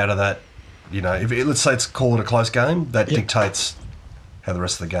you come out of that, you know, let's say call it a close game, that dictates how the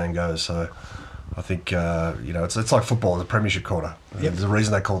rest of the game goes. So I think, it's like football, the premiership quarter. There's a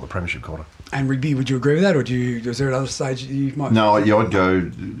reason they call it the premiership quarter. And rugby, would you agree with that, or is there another stage you might? No, I'd go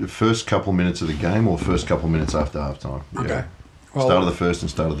the first couple minutes of the game or first couple minutes after half time. Okay. Yeah. Well, start of the first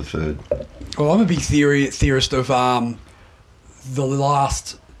and start of the third. Well, I'm a big theorist of the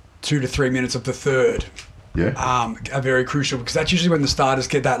last 2 to 3 minutes of the third. Yeah. Are very crucial because that's usually when the starters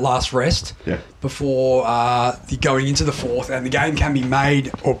get that last rest before going into the fourth, and the game can be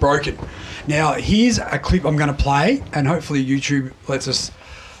made or broken. Now, here's a clip I'm going to play, and hopefully YouTube lets us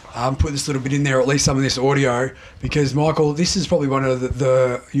put this little bit in there, or at least some of this audio, because Michael, this is probably one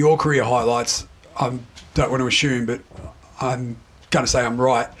of your career highlights. I don't want to assume, but I'm going to say I'm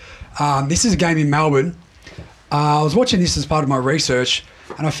right. This is a game in Melbourne. I was watching this as part of my research,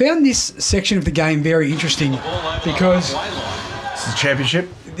 and I found this section of the game very interesting because this is the championship.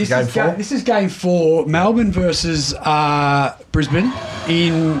 This is game 4, Melbourne versus Brisbane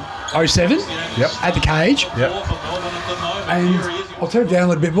in 07. Yep. At the Cage. Yep. And I'll turn it down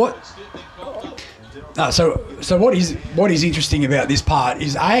a little bit. So what is interesting about this part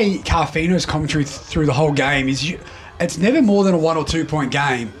is Carfino's commentary through the whole game is it's never more than a 1 or 2 point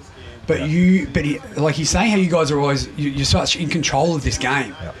game. But he's saying how you guys are always you're such in control of this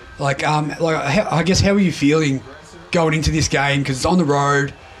game. Yep. I guess how are you feeling going into this game, because it's on the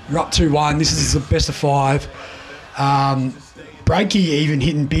road, you're up 2-1. This is the best of 5. Breaky even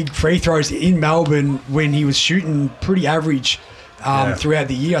hitting big free throws in Melbourne when he was shooting pretty average throughout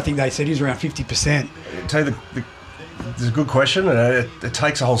the year. I think they said he was around 50%. I'll tell you, it's a good question, and it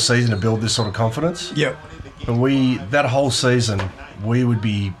takes a whole season to build this sort of confidence. Yep. But that whole season,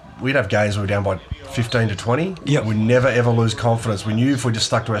 we'd have games where we're down by 15 to 20. Yep. We'd never, ever lose confidence. We knew if we just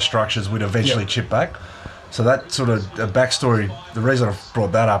stuck to our structures, we'd eventually chip back. So that sort of a backstory, the reason I've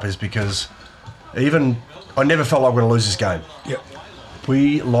brought that up is because I never felt like we were going to lose this game. Yep.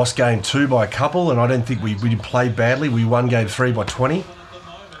 We lost game 2 by a couple, and I don't think we played badly. We won game 3 by 20.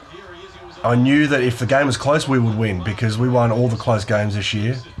 I knew that if the game was close, we would win because we won all the close games this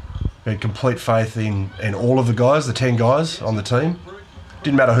year. We had complete faith in all of the guys, the 10 guys on the team.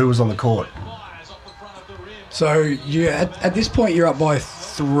 Didn't matter who was on the court. So you at this point you're up by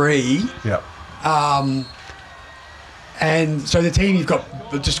 3. Yep. And so the team you've got,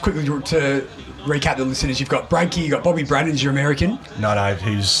 just quickly to recap the listeners, you've got Breaky, you've got Bobby Brannan's your American. No,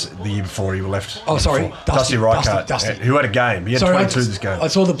 he's the year before he left. Oh, sorry, Dusty Reichert, who had a game. He had 22 this game. I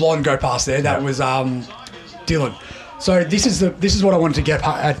saw the blonde go past there. That was Dylan. So this is what I wanted to get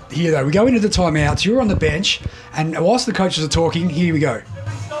at here, though. We go into the timeouts. You're on the bench, and whilst the coaches are talking, here we go. They're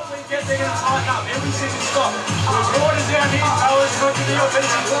going to tighten up every single stop. The orders down here, fellas, not to the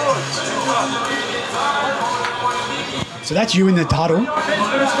offensive forwards. So that's you in the huddle. It's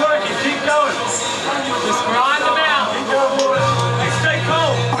working, keep going. Just grind them out. Stay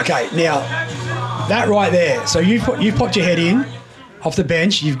cold. Okay, now that right there. So you've popped your head in off the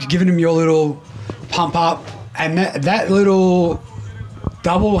bench. You've given him your little pump up, and that little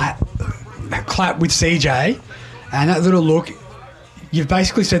double clap with CJ, and that little look. You've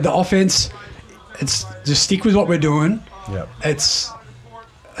basically said the offense. It's just stick with what we're doing. Yep. It's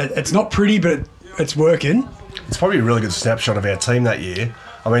not pretty, but it's working. It's probably a really good snapshot of our team that year.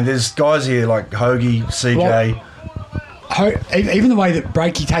 I mean, there's guys here like Hoagie, CJ. Even the way that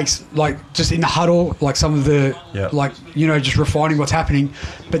Breaky takes, like, just in the huddle, like some of the, just refining what's happening.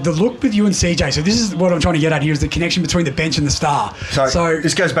 But the look with you and CJ, so this is what I'm trying to get at here, is the connection between the bench and the star. So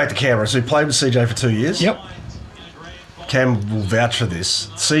this goes back to Canberra. So he played with CJ for 2 years. Yep. Cam will vouch for this.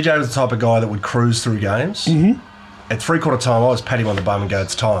 CJ was the type of guy that would cruise through games. Mm-hmm. At three-quarter time, I was patting him on the bum and go,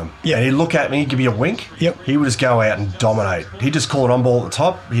 it's time. Yep. And he'd look at me, give me a wink. Yep. He would just go out and dominate. He'd just call it on ball at the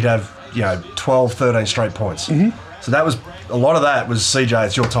top. He'd have, 12, 13 straight points. Mm-hmm. So that was, a lot of that was CJ,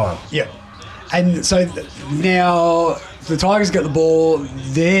 it's your time. Yep. And so now the Tigers get the ball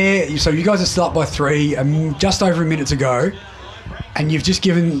there. So you guys are still up by 3, just over a minute to go. And you've just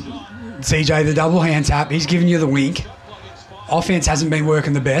given CJ the double hand tap. He's giving you the wink. Offense hasn't been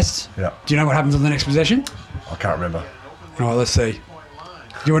working the best. Yeah. Do you know what happens on the next possession? I can't remember. All right, let's see.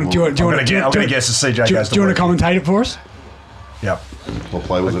 I'm going to guess that CJ goes to work. Do you want to commentate it for us? Yep. What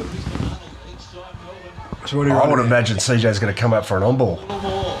play was it? So what do you I would reckon? imagine CJ's going to come up for an on-ball.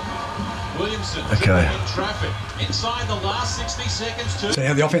 Okay. Inside the last 60 seconds to So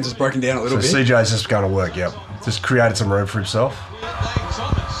now the offense is broken down a So little bit. CJ's just going to work, yep. Just created some room for himself.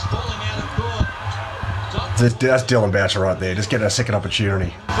 Thomas falling out of court. That's Dylan Boucher right there, just getting a second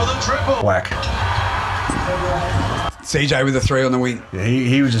opportunity. For the triple. Whack. CJ with a 3 on the wing. Yeah,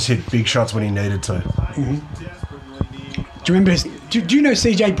 he would just hit big shots when he needed to. Do you remember? Do you know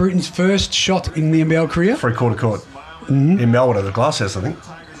CJ Bruton's first shot in the NBL career? Three-quarter court. In Melbourne at the Glass House, I think.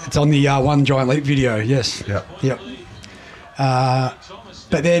 It's on the One Giant Leap video. Yes. Yep. Yep.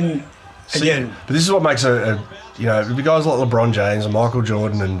 But then again, But this is what makes the guys like LeBron James and Michael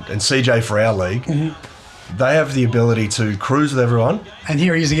Jordan and CJ for our league, they have the ability to cruise with everyone. and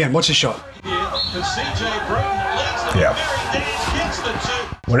here he is again. Watch the shot. But CJ Bruton leads the Yeah. very edge, gets the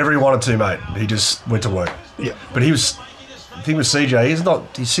 2. Whenever he wanted to, mate, he just went to work. Yeah. But the thing with CJ,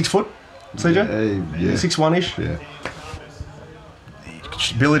 he's 6 foot, CJ? Yeah. 6'1"-ish. Yeah.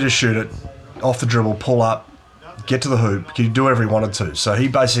 Ability to shoot it, off the dribble, pull up, get to the hoop, he could do whatever he wanted to. So he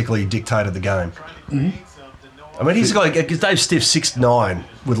basically dictated the game. I mean, he's got, because Dave Stiff's 6'9"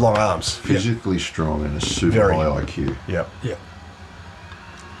 with long arms. Physically strong and a super Very. high IQ. Yep. Yeah.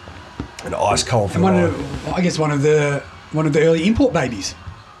 And ice cold for And the one line. of, I guess one of the early import babies,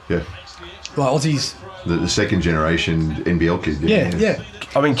 Yeah. like Aussies. The second generation NBL kid. Yeah.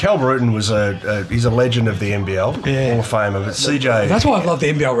 I mean, Cal Bruton was he's a legend of the NBL, Yeah. Hall of Famer. But CJ, That's why I love the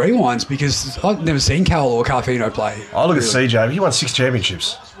NBL rewinds, because I've never seen Cal or Carfino play. I look at CJ. He won 6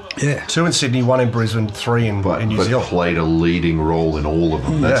 championships: Yeah. 2 in Sydney, 1 in Brisbane, 3 in New But Zealand. played a leading role in all of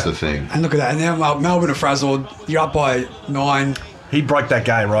them. That's Yeah. the thing. And look at that. And now Melbourne are frazzled. You're up by 9. He broke that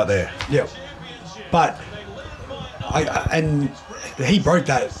game right there. Yeah. But he broke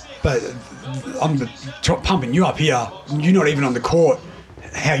that. But I'm pumping you up here. You're not even on the court.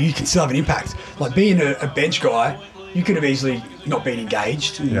 How you can still have an impact. Like being a bench guy, you could have easily not been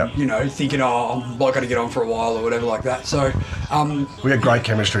engaged. And, Yeah. thinking, I'm not going to get on for a while or whatever like that. So, We had great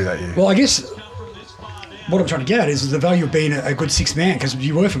chemistry that year. well, I guess what I'm trying to get at is the value of being a good sixth man, because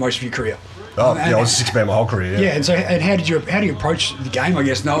you were for most of your career. I was a 6-man my whole career. Yeah, and so how do you approach the game? I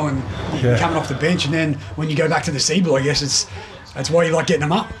guess knowing you're Yeah. coming off the bench, and then when you go back to the Seabull, I guess that's why you like getting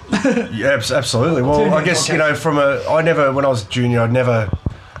them up. Yeah, absolutely. Well, I guess, Okay. when I was junior, I'd never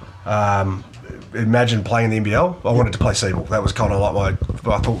imagined playing the NBL. I wanted to play Seabull. That was kind of like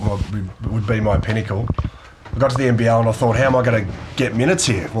I thought would be my pinnacle. I got to the NBL and I thought, how am I going to get minutes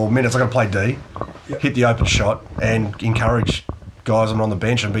here? Well, minutes, I'm going to play D, hit the open shot, and encourage guys I'm on the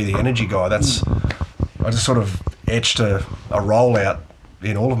bench and be the energy guy. I just sort of etched a role out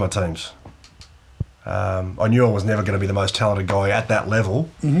in all of my teams. I knew I was never going to be the most talented guy at that level.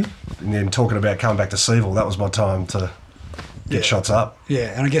 And then talking about coming back to Seabull, that was my time to get shots up.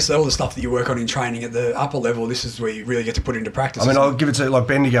 Yeah, and I guess all the stuff that you work on in training at the upper level, this is where you really get to put into practice. I mean, isn't I'll it? give it to like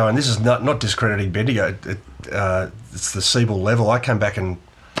Bendigo, and this is not discrediting Bendigo. It's the Seabull level. I came back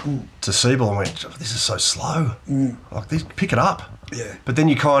to Seabull and went, this is so slow. Like, pick it up. Yeah. But then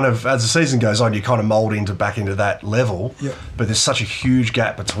you kind of, as the season goes on, you kind of mould back into that level. Yeah. But there's such a huge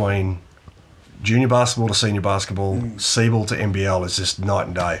gap between junior basketball to senior basketball, Seabull to NBL is just night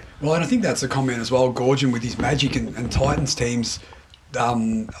and day. Well, and I think that's a comment as well. Gorgon with his Magic and Titans teams,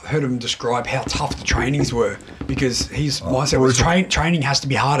 I've heard him describe how tough the trainings were, because his mindset was training has to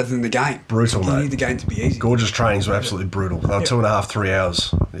be harder than the game. Brutal, You mate. need the game to be easy. Gorgeous trainings were absolutely brutal. They were 2.5, 3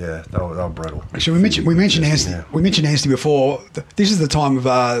 hours. Yeah, they were brutal. Actually, we mentioned Anstey. Yeah. We mentioned Anstey before. This is the time of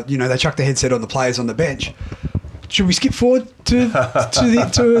they chuck the headset on the players on the bench. Should we skip forward to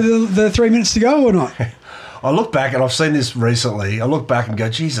the 3 minutes to go or not? I look back, and I've seen this recently. I look back and go,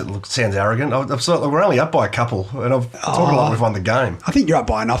 geez, sounds arrogant. We're only up by a couple, and I've talking like we've won the game. I think you're up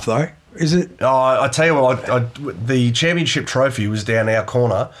by enough though. Is it? Oh, I tell you what, the championship trophy was down our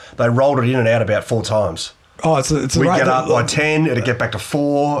corner. They rolled it in and out about 4 times. Oh, it's a We'd right, get up by 10, it'd get back to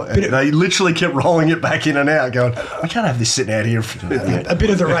 4. And they literally kept rolling it back in and out, going, we can't have this sitting out here. a bit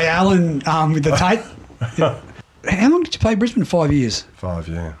of the Ray Allen with the tape. How long did you play Brisbane? 5 years. 5,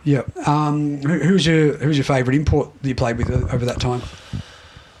 yeah. Yeah. Who was your favourite import that you played with over that time?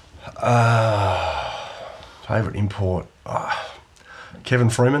 Favourite import? Kevin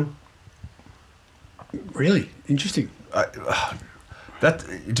Freeman. Really interesting. That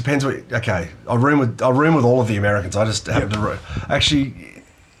it depends. Okay, I room with all of the Americans. I just happened to actually.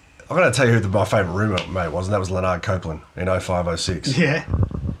 I'm going to tell you who my favourite roommate was, and that was Leonard Copeland in 05-06. Yeah.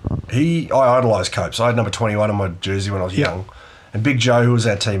 I idolised Cope, so I had number 21 on my jersey when I was young. And Big Joe, who was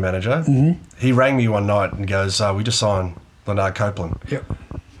our team manager, he rang me one night and goes, "We just signed Leonard Copeland." Yep.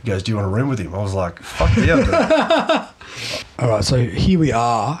 He goes, do you want a room with him? I was like, fuck yeah, I do. All right, so here we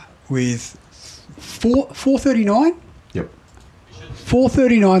are with 4:39. Yep.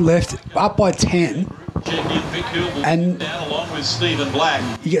 4:39 left, up by 10. And down along with Stephen Black.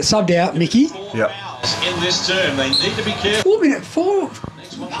 you get subbed out, Mickey. Yep. In this term, they need to be careful. 4 minutes,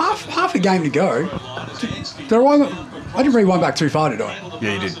 half a game to go. I didn't rewind back too far, did I?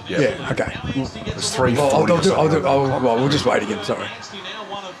 Yeah, you did. Yeah, okay. It's 3:40. Well, we'll just wait again, sorry. Now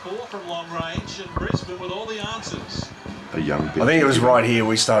 1 of 4 from long range, and Brisbane with all the answers. A young bit. I think it was right here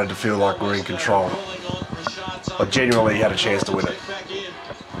we started to feel like we're in control. Like, genuinely had a chance to win it.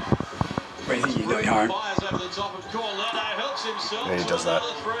 Where do you think you're going home? Yeah, he does that.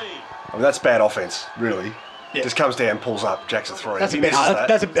 I mean, that's bad offense, really. Yeah. Just comes down, pulls up, jacks a 3. That's If a he Ben, misses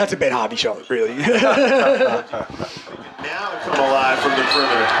that- that's a Ben Harvey shot, really. Now come alive from the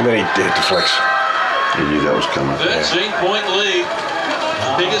perimeter. And then he deflects. He knew that was coming. 13-point lead.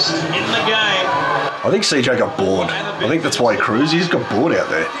 Biggest in the game. I think CJ got bored. I think that's why he cruised. He's got bored out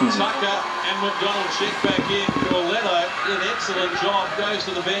there. Tucker and McDonald check back in. Corletto, an excellent job, goes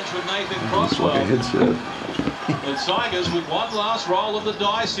to the bench with Nathan It's like a Crosswell. headset. The Tigers with one last roll of the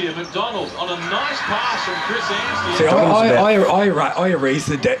dice here. McDonald on a nice pass from Chris Anstey. See, I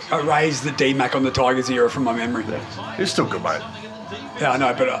erased the D-Mac on the Tigers era from my memory. He's still good, mate. Yeah, I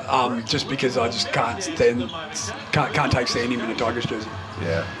know, but just because I just can't take standing him in a Tigers jersey.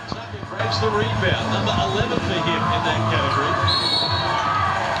 Yeah. Grabs the rebound. Number 11 for him in that category.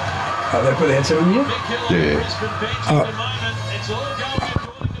 They put the headset on you? Mick Hill on Yeah. the Brisbane bench at the moment. It's all going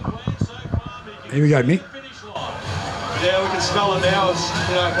according to plan so far. Mickey. Here we go, Mick. Finish line. Yeah, we can smell it now. It's,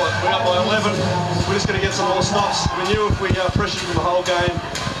 we're up by 11. We're just going to get some more stops. We knew if we pressured them the whole game,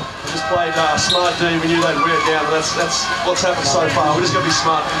 we just played smart D. We knew they'd wear it down. That's what's happened so far. We're just going to be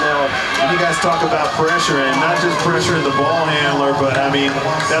smart from now on. And you guys talk about pressure, and not just pressure in the ball handler, but I mean,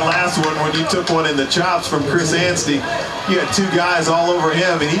 that last one when you took one in the chops from Chris Anstey, you had 2 guys all over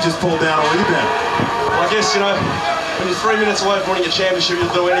him, and he just pulled down a rebound. Well, I guess, when you're 3 minutes away from winning a championship, you'll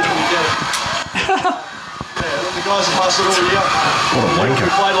do anything to get it. The guys have hustled all year. If we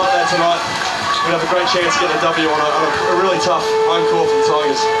played like that tonight, we'd have a great chance to get a W on a really tough home court for the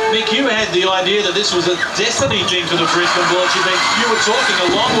Tigers. Mick, you had the idea that this was a destiny thing for the Brisbane Bullets. You were talking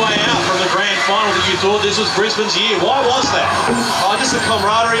a long way out from the grand final that you thought this was Brisbane's year. Why was that? Just the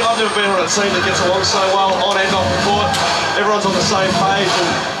camaraderie. I've never been on a team that gets along so well on and off the court. Everyone's on the same page.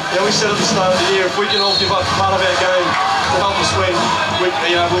 And we said at the start of the year, if we can all give up part of our game to help us win, we'll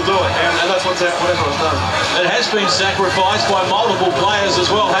do it. And that's what everyone's done. It has been sacrificed by multiple players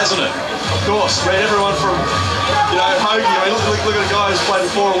as well, hasn't it? Of course, everyone from, Hoagie, look at a guy who's played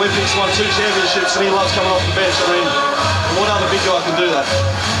in 4 Olympics, won 2 championships, and he loves coming off the bench. What other big guy can do that?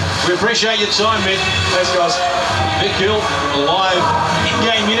 We appreciate your time, Mick. Thanks, guys. Mick Hill, a live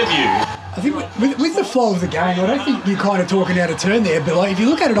in-game interview. I think with the flow of the game, I don't think you're kind of talking out of turn there, but if you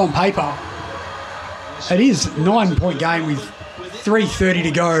look at it on paper, it is 9-point game with 3:30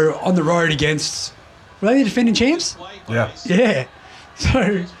 to go on the road against, were they the defending champs? Yeah. Yeah.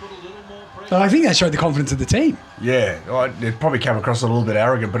 So I think that showed the confidence of the team. Yeah. It probably came across a little bit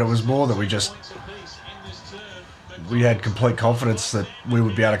arrogant, but it was more that we had complete confidence that we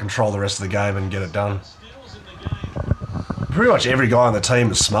would be able to control the rest of the game and get it done. Pretty much every guy on the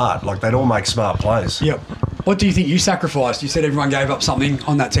team is smart. Like, they'd all make smart plays. Yep. What do you think you sacrificed? You said everyone gave up something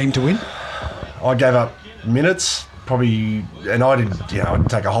on that team to win? I gave up minutes, probably, and I didn't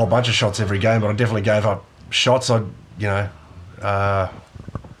take a whole bunch of shots every game, but I definitely gave up shots. I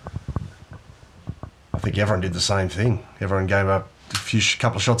think everyone did the same thing. Everyone gave up a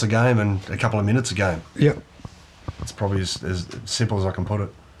couple of shots a game and a couple of minutes a game. Yep. It's probably as simple as I can put it.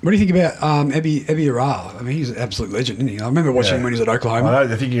 What do you think about Ebi Ara? I mean, he's an absolute legend, isn't he? I remember watching him when he was at Oklahoma.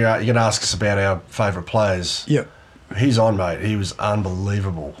 I think you're going to ask us about our favourite players. Yep. He's on, mate. He was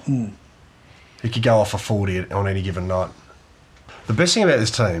unbelievable. He could go off for 40 on any given night. The best thing about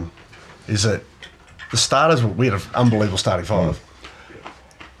this team is that the starters, we had an unbelievable starting 5.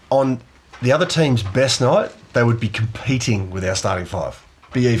 On the other team's best night, they would be competing with our starting 5.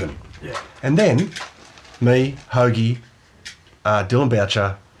 Be even. Yeah. And then me, Hoagie, Dylan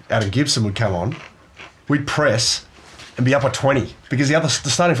Boucher, Adam Gibson would come on. We'd press and be up at 20 because the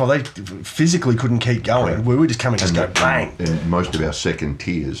starting 5, they physically couldn't keep going. Correct. We would just come and just go bang. And most of our second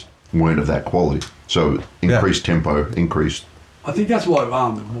tiers weren't of that quality. So increased tempo, increased. I think that's why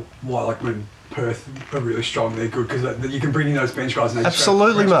like when Perth are really strong, they're good because you can bring in those bench guys. And they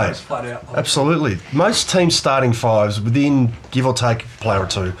Absolutely, just go mate. flat out. Absolutely. Most teams' starting 5s, within give or take a player or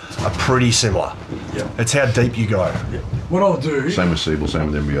 2, are pretty similar. Yeah. It's how deep you go. Yeah. What I'll do. Same with Siebel,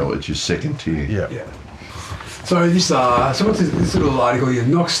 same with MBO. It's your second tier. Yeah. Yeah. So what's this little article here?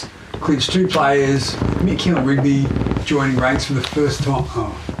 Knox clinched 2 players. Mick Hill and Rigby joining ranks for the first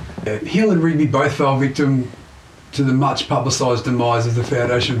time. Hill and Rigby both fell victim to the much publicised demise of the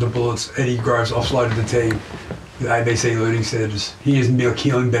foundation of the Bullets. Eddie Groves offloaded the team with ABC Learning Centres. Here's Mick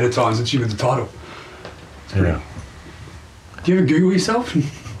Hill in better times than she with the title. Yeah. Do you ever Google yourself?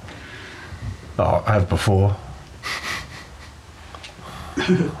 Oh, I have before.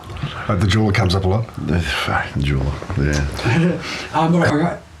 The jeweler comes up a lot. The fucking jeweler, yeah.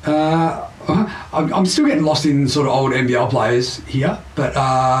 I'm still getting lost in sort of old NBL players here, but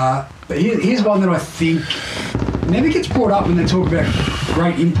here's one that I think never gets brought up when they talk about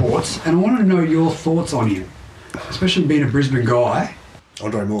great imports, and I wanted to know your thoughts on him, especially being a Brisbane guy.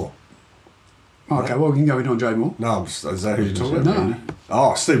 Andre Moore. Okay, well, we can go with Andre Moore. No, is that who you're talking about? No.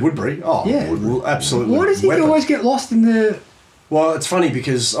 Oh, Steve Woodbury. Oh, Yeah. Woodbury. Absolutely. Why does he weapon. always get lost in the... Well, it's funny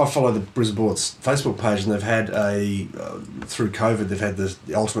because I follow the Brisbane Bullets Facebook page, and they've had through COVID, they've had the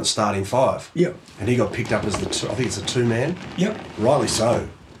ultimate starting 5. Yep. And he got picked up as I think it's a 2-man. Yep. Rightly so.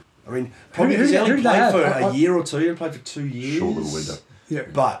 I mean, probably Who because he only did they played have? for a year or 2. He played for 2 years. Short little window. Yeah.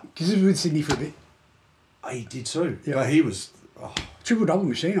 But Because he was with Sydney for a bit. he did too. Yeah. But he was... Triple-double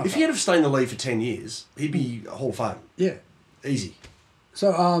machine, I if he had have stayed in the league for 10 years, he'd be Hall of Fame. Yeah. Easy.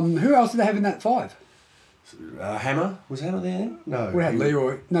 So, who else did they have in that 5? Hammer? Was Hammer there then? No. We had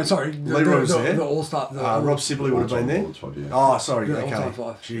Leroy. No, sorry. Leroy was there. The All-Star. Rob Sibley would have been there. Yeah. Oh, sorry. The Okay. all-time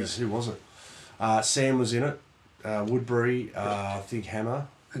 5. Jeez, who was it? Sam was in it. Woodbury, I think Hammer.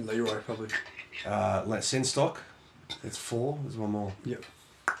 And Leroy, probably. Senstock. That's 4. There's one more. Yep.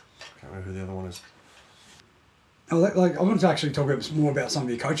 Can't remember who the other one is. I wanted to actually talk more about some of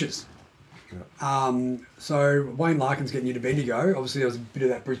your coaches. Yeah. So Wayne Larkin's getting you to Bendigo. Obviously, there was a bit of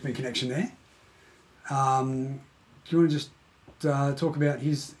that Brisbane connection there. Do you want to just talk about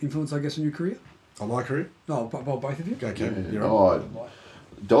his influence, I guess, on your career? On my career? No, both of you. Okay. Yeah. You're on.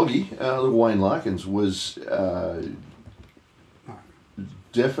 Doggy, little Wayne Larkins was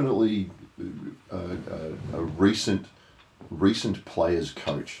definitely a recent players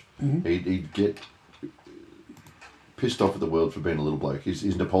coach. Mm-hmm. He'd get pissed off at the world for being a little bloke.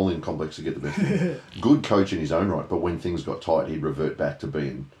 His Napoleon complex to get the best of him. Good coach in his own right, but when things got tight, he'd revert back to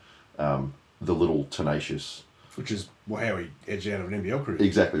being the little tenacious. Which is how he edged out of an NBL career.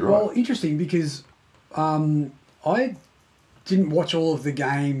 Exactly right. Well, interesting because I didn't watch all of the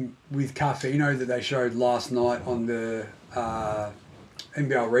game with Carfino that they showed last night on the NBL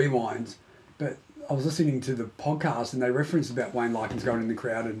Rewinds, but I was listening to the podcast and they referenced about Wayne Larkins going in the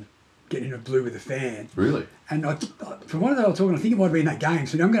crowd and getting in a blue with a fan. Really? And from what they were talking, I think it might have been that game,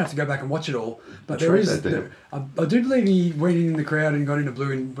 so I'm going to have to go back and watch it all. But there is, I do believe he went in the crowd and got into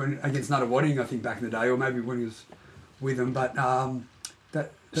blue against Nuttawading, I think, back in the day, or maybe when he was with them. But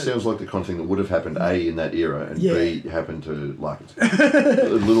that sounds like the kind of thing that would have happened A in that era and Yeah. B happened to Larkins.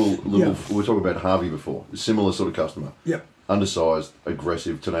 little. Yeah. We were talking about Harvey before. Similar sort of customer. Yep. Undersized,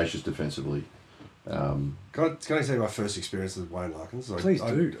 aggressive, tenacious defensively. Can I tell you my first experience with Wayne Larkins? Please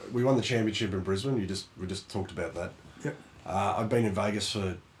do. We won the championship in Brisbane. We just talked about that. Yep. I'd been in Vegas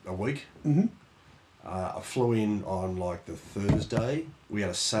for a week. Mm-hmm. I flew in on like the Thursday. We had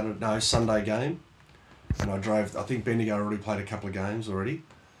a Sunday game, and I drove. I think Bendigo already played a couple of games already,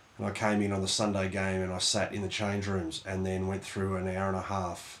 and I came in on the Sunday game and I sat in the change rooms and then went through an hour and a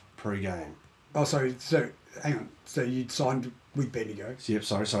half pre-game. Oh, so hang on. So you signed with Bendigo? Yep.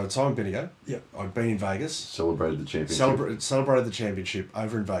 Sorry. So I'd signed Bendigo. Yep. I'd been in Vegas. Celebrated the championship. Celebrated the championship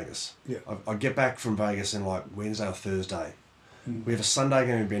over in Vegas. Yeah. I get back from Vegas in like Wednesday or Thursday. We have a Sunday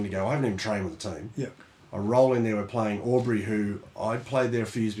game in Bendigo. I haven't even trained with the team. Yep. I roll in there. We're playing Albury, who I'd played there a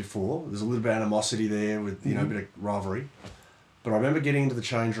few years before. There's a little bit of animosity there with a bit of rivalry. But I remember getting into the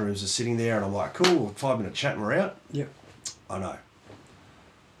change rooms and sitting there, and I'm like, cool, 5-minute chat, and we're out. Yep. I know.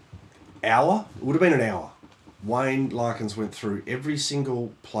 Hour? It would have been an hour. Wayne Larkins went through every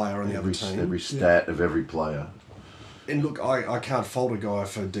single player on the other team. Every stat of every player. And look, I can't fault a guy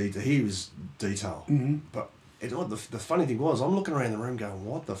for detail. He was detail. Mm-hmm. But the funny thing was, I'm looking around the room going,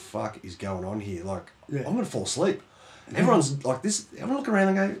 what the fuck is going on here? Like, Yeah. I'm going to fall asleep. Everyone's like this. I'm looking around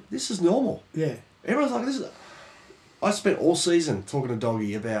and going, this is normal. Yeah. Everyone's like, this is... I spent all season talking to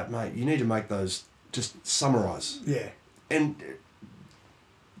Doggy about, mate, you need to make those, just summarise. Yeah. And,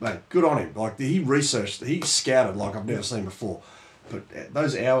 mate, good on him. Like, he researched, he scouted like I've never seen before. But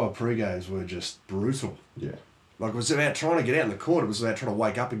those hour pre-games were just brutal. Yeah. Like, it was about trying to get out in the court. It was about trying to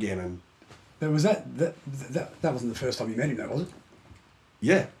wake up again. And But was that wasn't the first time you met him, though, was it?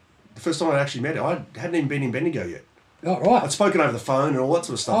 yeah, the first time I actually met him, I hadn't even been in Bendigo yet. Oh, right. I'd spoken over the phone and all that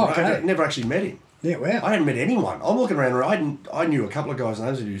sort of stuff. Oh, but okay. I never actually met him. Yeah, wow. I hadn't met anyone. I'm looking around. I knew a couple of guys'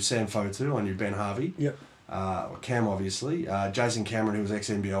 names. I knew Sam Fotu. I knew Ben Harvey. Yep. Cam obviously, Jason Cameron, who was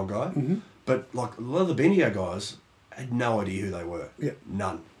ex-NBL guy. But like a lot of the Bendigo guys had no idea who they were. Yeah.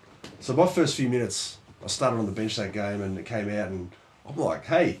 None. So my first few minutes, I started on the bench that game and it came out and I'm like,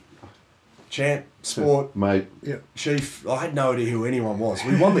 hey, champ, sport, Mate, chief. I had no idea who anyone was.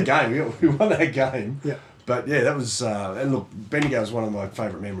 We won the game. We won that game. Yeah. But yeah, that was, and look, Bendigo was one of my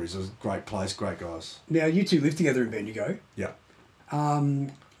favourite memories. It was a great place, great guys. Now, you two live together in Bendigo. Yeah.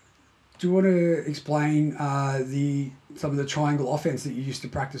 Do you want to explain some of the triangle offence that you used to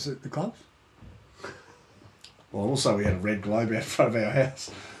practice at the club? Well, also we had a red globe out front of our house.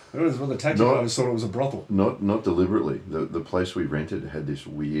 It was when the taxi drivers thought it was a brothel. Not deliberately. The place we rented had this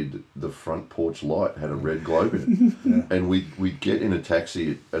weird. The front porch light had a red globe in it, and we'd get in a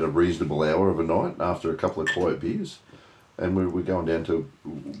taxi at a reasonable hour of a night after a couple of quiet beers, and we're going down to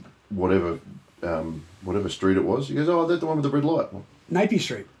whatever street it was. He goes, "Oh, that's the one with the red light." Napier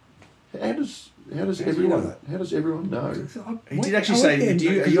Street. How does you everyone know that? How does everyone know? He did actually say, Are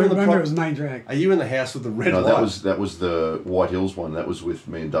you in the it was main drag. Are you in the house with the red No, light? that was the White Hills one. That was with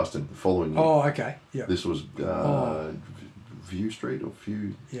me and Dustin the following year. Oh, okay. Yeah. This was View Street or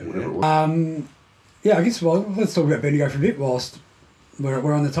View, whatever it was. Yeah, I guess, well, let's talk about Bendigo for a bit whilst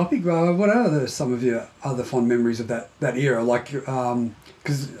we're on the topic. What are some of your other fond memories of that era? Like,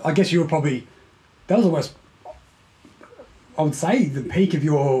 because I guess you were probably, that was almost, I would say, the peak of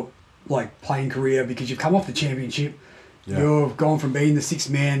your like playing career, because you've come off the championship, you've gone from being the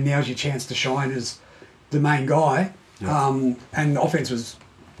sixth man, now's your chance to shine as the main guy, and the offence was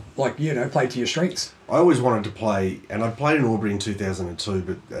like, played to your strengths. I always wanted to play, and I played in Albury in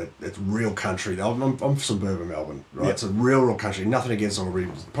 2002, but it's real country. I'm from suburban Melbourne, right? Yep. It's a real country. Nothing against Albury,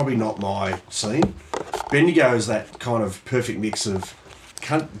 it's probably not my scene. Bendigo is that kind of perfect mix of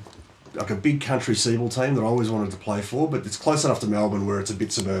like a big country Seabull team that I always wanted to play for, but it's close enough to Melbourne where it's a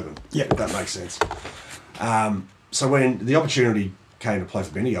bit suburban. Yeah, if that makes sense. So when the opportunity came to play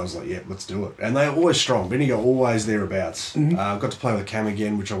for Bendigo, I was like, yeah, let's do it. And they're always strong. Bendigo always thereabouts. Got to play with Cam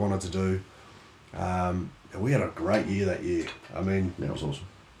again, which I wanted to do. And we had a great year that year. I mean, That was awesome.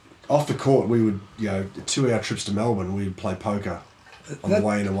 off the court, we would, 2-hour trips to Melbourne, we'd play poker on the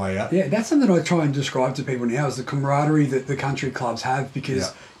way in and way out. Yeah, that's something I try and describe to people now, is the camaraderie that the country clubs have,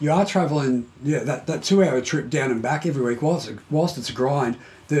 because you are travelling, that 2-hour trip down and back every week, whilst it's a grind,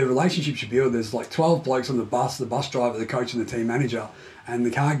 the relationships you build, there's like 12 blokes on the bus driver, the coach and the team manager, and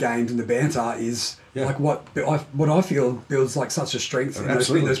the card games and the banter is like what I feel builds like such a strength in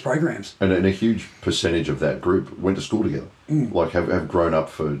those programs. And a huge percentage of that group went to school together, like have grown up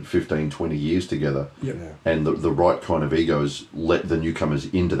for 15, 20 years together. And the right kind of egos let the newcomers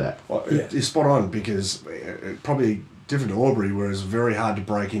into that. Well, it's spot on, because probably different to Albury, where it's very hard to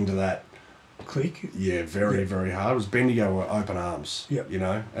break into that clique. Yeah, very hard. It was Bendigo were open arms,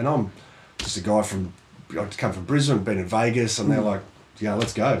 and I'm just a guy I come from Brisbane, been in Vegas, and they're like,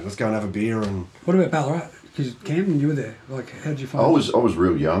 let's go and have a beer. And what about Ballarat? Because Cam, you were there. Like, how did you find I was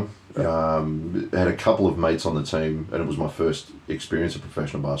real young. Had a couple of mates on the team, and it was my first experience of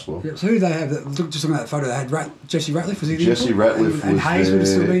professional basketball. So who did they have? Just looking at that photo, they had Jesse Ratliff. Was he there? Jesse Ratliff and was Hayes there. would have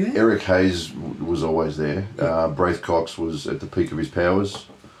still been there. Eric Hayes was always there. Braith Cox was at the peak of his powers.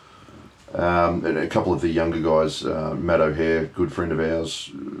 And a couple of the younger guys, Matt O'Hare, good friend of ours,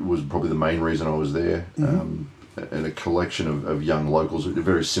 was probably the main reason I was there. And a collection of young locals, a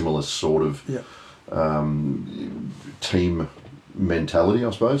very similar sort of team mentality,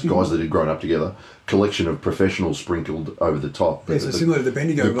 I suppose. Guys that had grown up together. Collection of professionals sprinkled over the top. Yeah, so similar to the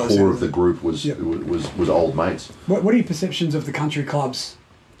Bendigo guys. The core of the group was old mates. What are your perceptions of the country clubs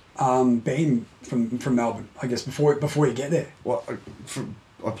being from Melbourne, I guess, before you get there? Well,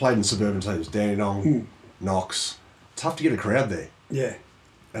 I played in suburban teams, Dandenong, Knox. Tough to get a crowd there. Yeah.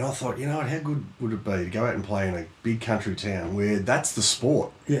 And I thought, how good would it be to go out and play in a big country town where that's the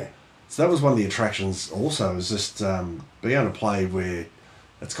sport? Yeah. So that was one of the attractions also, is just being able to play where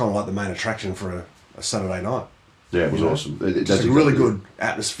it's kind of like the main attraction for a Saturday night. Yeah, it was awesome. That's a really good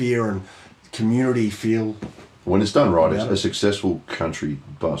atmosphere and community feel. When it's done right, a successful country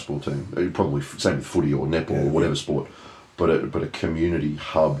basketball team, probably same with footy or netball or whatever sport, but a community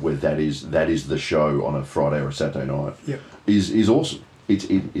hub where that is the show on a Friday or a Saturday night is awesome.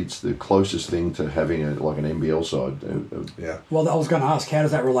 It's the closest thing to having an NBL side. Well, I was going to ask, how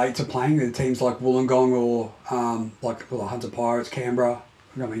does that relate to playing with teams like Wollongong or the Hunter Pirates, Canberra?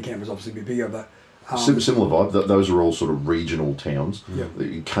 I mean, Canberra's obviously a bit bigger, but similar vibe. Those are all sort of regional towns,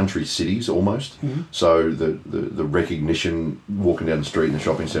 country cities almost. So the recognition walking down the street in the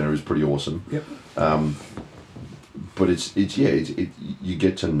shopping centre is pretty awesome. But it's you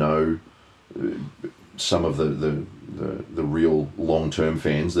get to know some of the the real long-term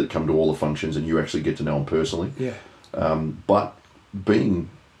fans that come to all the functions and you actually get to know them personally. Yeah. But being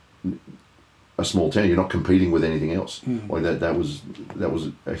a small town, you're not competing with anything else. Like that was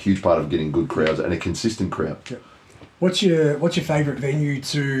a huge part of getting good crowds and a consistent crowd. Yeah. What's your favourite venue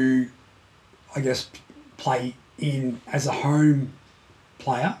to, I guess, play in as a home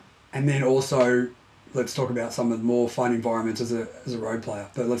player, and then also let's talk about some of the more fun environments as a road player.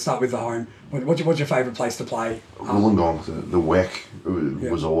 But let's start with the home. What's your favourite place to play? Wollongong, the WEC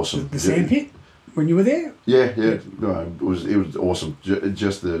was awesome. The sandpit when you were there. Yeah. No, it was awesome.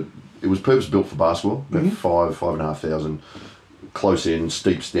 It was purpose built for basketball. About 5,500, close in,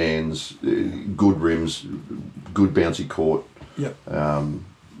 steep stands, good rims, good bouncy court. Yep.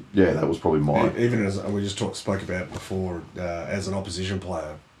 That was probably mine. Even as we just spoke about before, as an opposition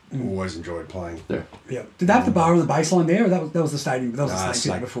player, always enjoyed playing. Yeah. Yeah. Did they have the bar on the baseline there, or that was the stadium? That was the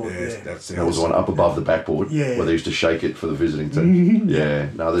snake pit before. That was the one up above the backboard. Yeah. Where they used to shake it for the visiting team.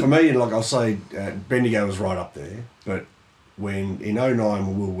 For me, like I'll say, Bendigo was right up there. But when in 2009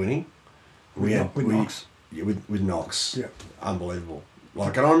 we were winning, with Knox. Yeah, with Knox. Yeah. Unbelievable.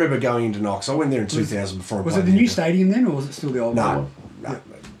 Like, and I remember going into Knox. I went there in 2000 before I played. Was it the new stadium then, or was it still the old one? No.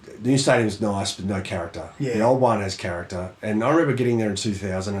 The new stadium's nice, but no character. Yeah. The old one has character. And I remember getting there in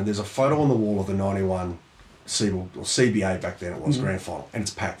 2000, and there's a photo on the wall of the 91 CBA back then it was, grand final, and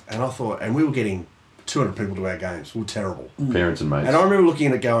it's packed. And I thought, and we were getting 200 people to our games. We were terrible. Parents and mates. And I remember looking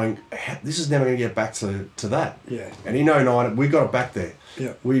at it going, this is never going to get back to that. Yeah. And in 2009, we got it back there.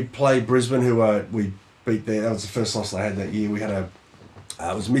 Yeah. We played Brisbane, who we beat there. That was the first loss they had that year. We had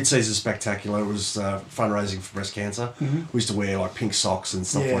it was mid-season spectacular. It was fundraising for breast cancer. We used to wear like pink socks and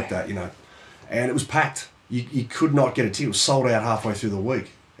stuff like that, and it was packed. You could not get a ticket. It was sold out halfway through the week.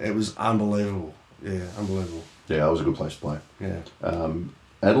 It was unbelievable. Yeah, unbelievable. Yeah, that was a good place to play. Yeah.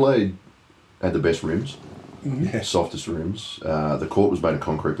 Adelaide had the best rims, softest rims. The court was made of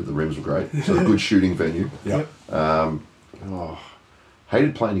concrete, but the rims were great. So a good shooting venue. Yep.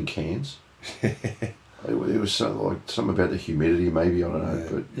 Hated playing in Cairns. It was something about the humidity, maybe, I don't know.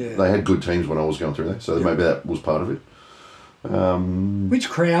 But they had good teams when I was going through there, so maybe that was part of it. Which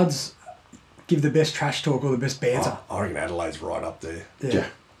crowds give the best trash talk or the best banter? I reckon Adelaide's right up there. Yeah.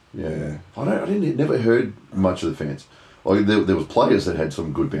 I never heard much of the fans. Like there was players that had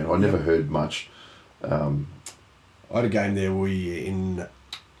some good banter. I never heard much. I had a game there in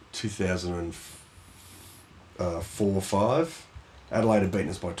 2004 or 5. Adelaide had beaten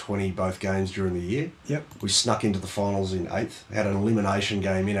us by 20 both games during the year. Yep. We snuck into the finals in 8th. Had an elimination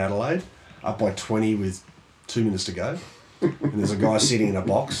game in Adelaide, up by 20 with 2 minutes to go. And there's a guy sitting in a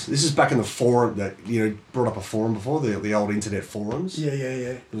box. This is back in the forum that, brought up a forum before, the old internet forums. Yeah.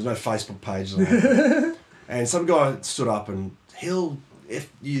 There was no Facebook page. And some guy stood up and, he'll F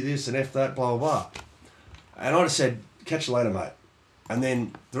you this and F that, blah, blah, blah. And I just said, catch you later, mate. And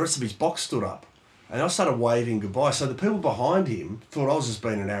then the rest of his box stood up. And I started waving goodbye. So the people behind him thought I was just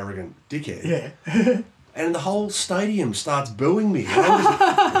being an arrogant dickhead. Yeah. And the whole stadium starts booing me.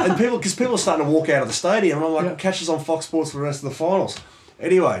 And because people are starting to walk out of the stadium. And I'm like, catch us on Fox Sports for the rest of the finals.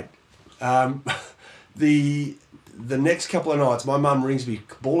 Anyway, the next couple of nights, my mum rings me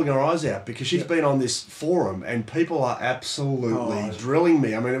bawling her eyes out because she's been on this forum and people are absolutely drilling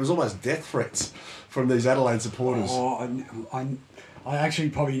me. I mean, it was almost death threats from these Adelaide supporters. I actually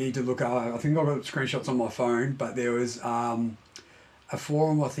probably need to look. I think I've got screenshots on my phone, but there was a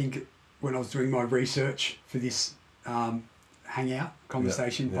forum, I think, when I was doing my research for this hangout,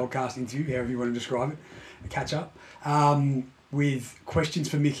 conversation, podcast, interview, however you want to describe it, a catch up, with questions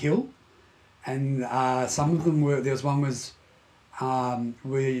for Mick Hill. And some of them were, there was one was,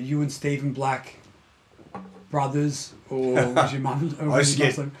 were you and Stephen Black brothers, or was your mum?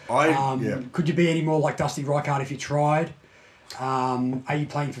 Could you be any more like Dusty Reichardt if you tried? Are you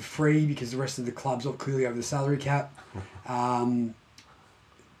playing for free because the rest of the club's are clearly over the salary cap? I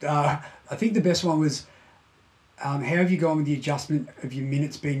think the best one was, how have you gone with the adjustment of your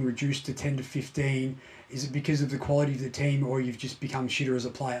minutes being reduced to 10 to 15? Is it because of the quality of the team, or you've just become shitter as a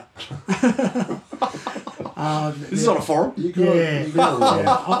player? This is on a forum?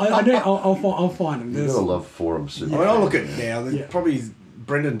 I'll find them. You've got to love forums. I mean, I look at it now, probably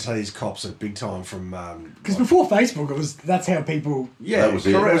Brendan T's cops it big time from... Because before Facebook, that's how people... Yeah, that was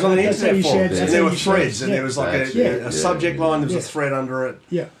correct. It was on the internet forums. And there were threads, and there was like a subject line, there was a thread under it.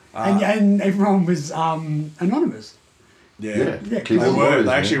 Yeah. And everyone was anonymous. Yeah. They actually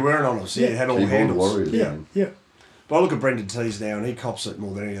were anonymous. Yeah, had all the handles. Yeah. But I look at Brendan T's now, and he cops it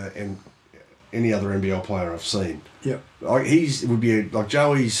more than any other NBL player I've seen. Yeah. Like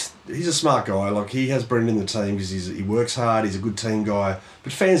Joey's. He's a smart guy. Like he has Brendan in the team because he works hard. He's a good team guy.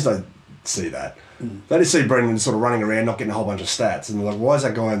 But fans see that. They just see Brendan sort of running around, not getting a whole bunch of stats, and they're like, "Why is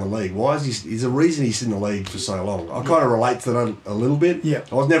that guy in the league? Why is he? There's a reason he's in the league for so long." I kind of relate to that a little bit. Yeah.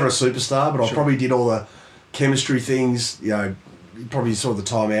 I was never a superstar, but I probably did all the chemistry things. You know, probably saw the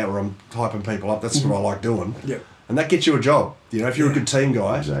time out where I'm hyping people up. That's what I like doing. Yeah. And that gets you a job. You know, if you're a good team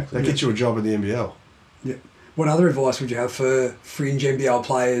guy, Exactly. that gets you a job in the NBL. Yeah. What other advice would you have for fringe NBL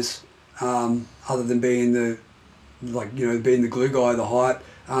players, other than being the glue guy, the height?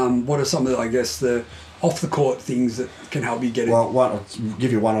 What are some of the off the court things that can help you get it? Well, I'll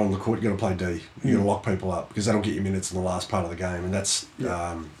give you one on the court. You got to play D. You got to lock people up because that'll get you minutes in the last part of the game, and that's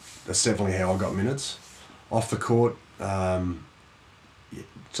definitely how I got minutes. Off the court,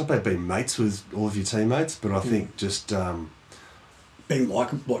 it's not about being mates with all of your teammates, but I think just being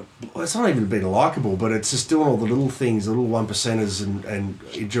likeable. It's not even being likeable, but it's just doing all the little things, the little 1%ers, and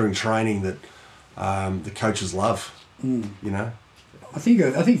during training that the coaches love. You know. I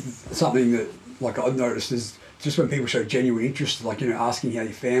think something that I've noticed is just when people show genuine interest, asking how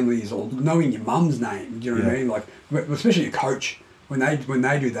your family is or knowing your mum's name. Do you know what I mean? Like, especially your coach when they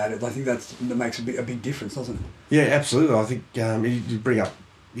do that, I think that makes a big difference, doesn't it? Yeah, absolutely. I think you bring up,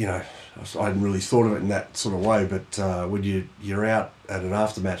 I hadn't really thought of it in that sort of way, but when you're out at an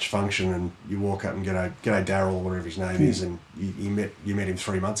after-match function and you walk up and g'day Daryl or whatever his name is, and you met him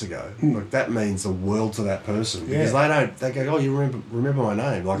 3 months ago, that means the world to that person because they go, oh, you remember my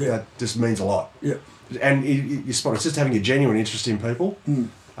name, that just means a lot. Yeah, and you spot it's just having a genuine interest in people.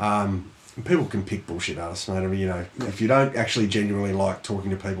 And people can pick bullshit artists, mate. I mean, if you don't actually genuinely like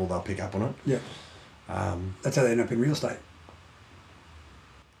talking to people, they'll pick up on it. Yeah, that's how they end up in real estate.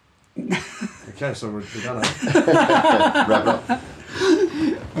 Okay, so we're done. Wrap it up.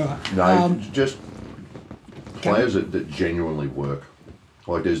 Right. No, just players that genuinely work.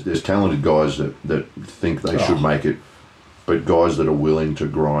 Like there's talented guys that think they should make it, but guys that are willing to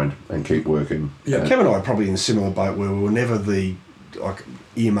grind and keep working. Yeah, Kevin and I are probably in a similar boat where we were never the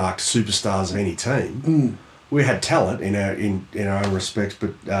earmarked superstars of any team. We had talent in our own respects,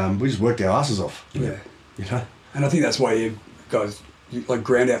 but we just worked our asses off. Yeah, And I think that's why you guys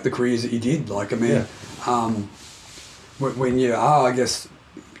ground out the careers that you did. When you are, I guess,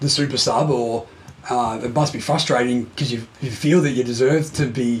 the super sub, or it must be frustrating because you feel that you deserve to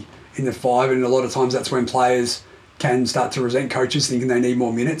be in the five, and a lot of times that's when players can start to resent coaches thinking they need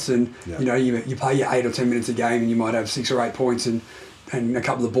more minutes, and you pay your 8 or 10 minutes a game and you might have 6 or 8 points and a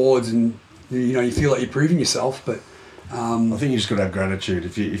couple of boards, and you feel like you're proving yourself. But I think you just got to have gratitude.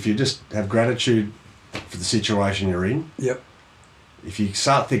 If you just have gratitude for the situation you're in. Yep. If you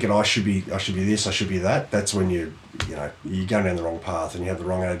start thinking I should be this, I should be that, that's when you're going down the wrong path and you have the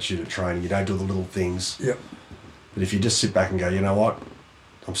wrong attitude at training. You don't do the little things. Yep. But if you just sit back and go, you know what,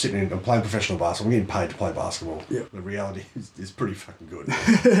 I'm playing professional basketball. I'm getting paid to play basketball. Yep. The reality is pretty fucking good.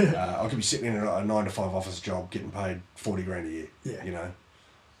 I could be sitting in a 9 to 5 office job getting paid $40,000 a year. Yeah.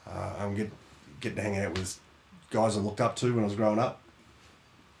 I'm getting to hang out with guys I looked up to when I was growing up,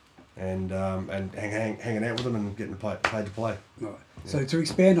 and hanging out with them and getting paid to play. Right. So to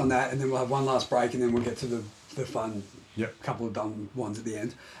expand on that, and then we'll have one last break, and then we'll get to the fun. Yep. Couple of dumb ones at the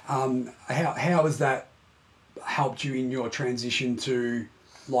end. How has that helped you in your transition to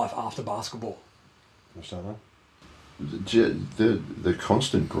life after basketball? The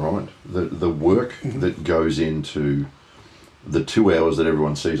constant grind, the work that goes into the 2 hours that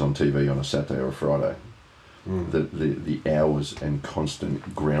everyone sees on TV on a Saturday or a Friday, the hours and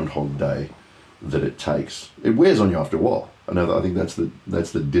constant Groundhog Day that it takes, it wears on you after a while. I think that's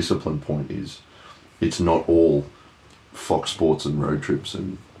the discipline point. Is it's not all Fox Sports and road trips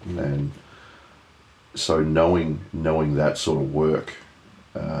and so knowing that sort of work,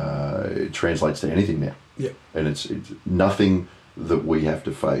 it translates to anything now. Yeah. And it's nothing that we have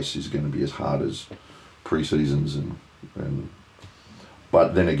to face is going to be as hard as pre-seasons and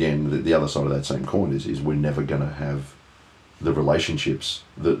but then again the other side of that same coin is we're never going to have the relationships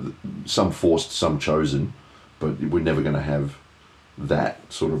that some forced, some chosen, but we're never going to have that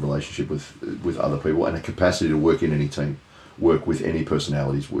sort of relationship with other people and a capacity to work in any team, work with any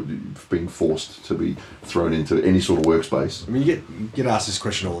personalities, being forced to be thrown into any sort of workspace. I mean, you get asked this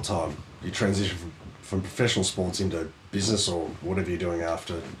question all the time. You transition from professional sports into business or whatever you're doing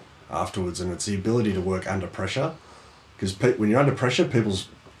afterwards, and it's the ability to work under pressure. Because when you're under pressure, people's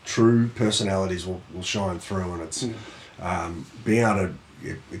true personalities will shine through, and it's being able to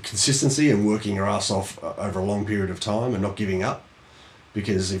consistency and working your ass off over a long period of time and not giving up.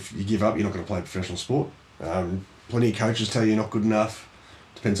 Because if you give up, you're not going to play professional sport. Plenty of coaches tell you you're not good enough.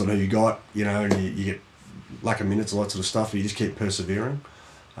 Depends on who you got, and you get lack of minutes, all that sort of stuff. But you just keep persevering.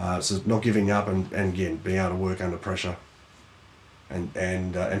 So not giving up and again, being able to work under pressure.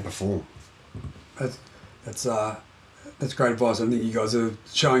 and perform. That's great advice. I think you guys are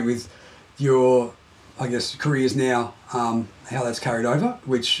showing with your, I guess, careers now how that's carried over,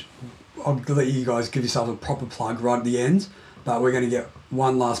 which I'll let you guys give yourself a proper plug right at the end, but we're going to get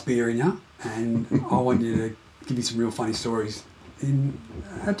one last beer in you, and I want you to give me some real funny stories in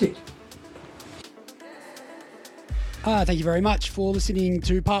a tick. Thank you very much for listening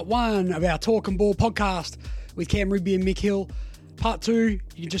to part 1 of our Talk and Ball podcast with Cam Rigby and Mick Hill. Part 2, you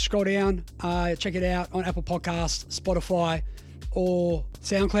can just scroll down, check it out on Apple Podcasts, Spotify, or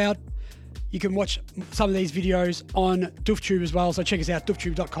SoundCloud. You can watch some of these videos on DoofTube as well, so check us out,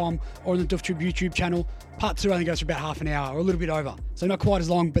 dooftube.com, or on the DoofTube YouTube channel. Part 2 only goes for about half an hour, or a little bit over, so not quite as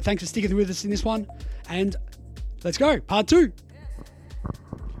long, but thanks for sticking with us in this one, and let's go, part 2.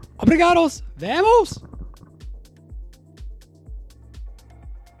 Obrigados, vamos!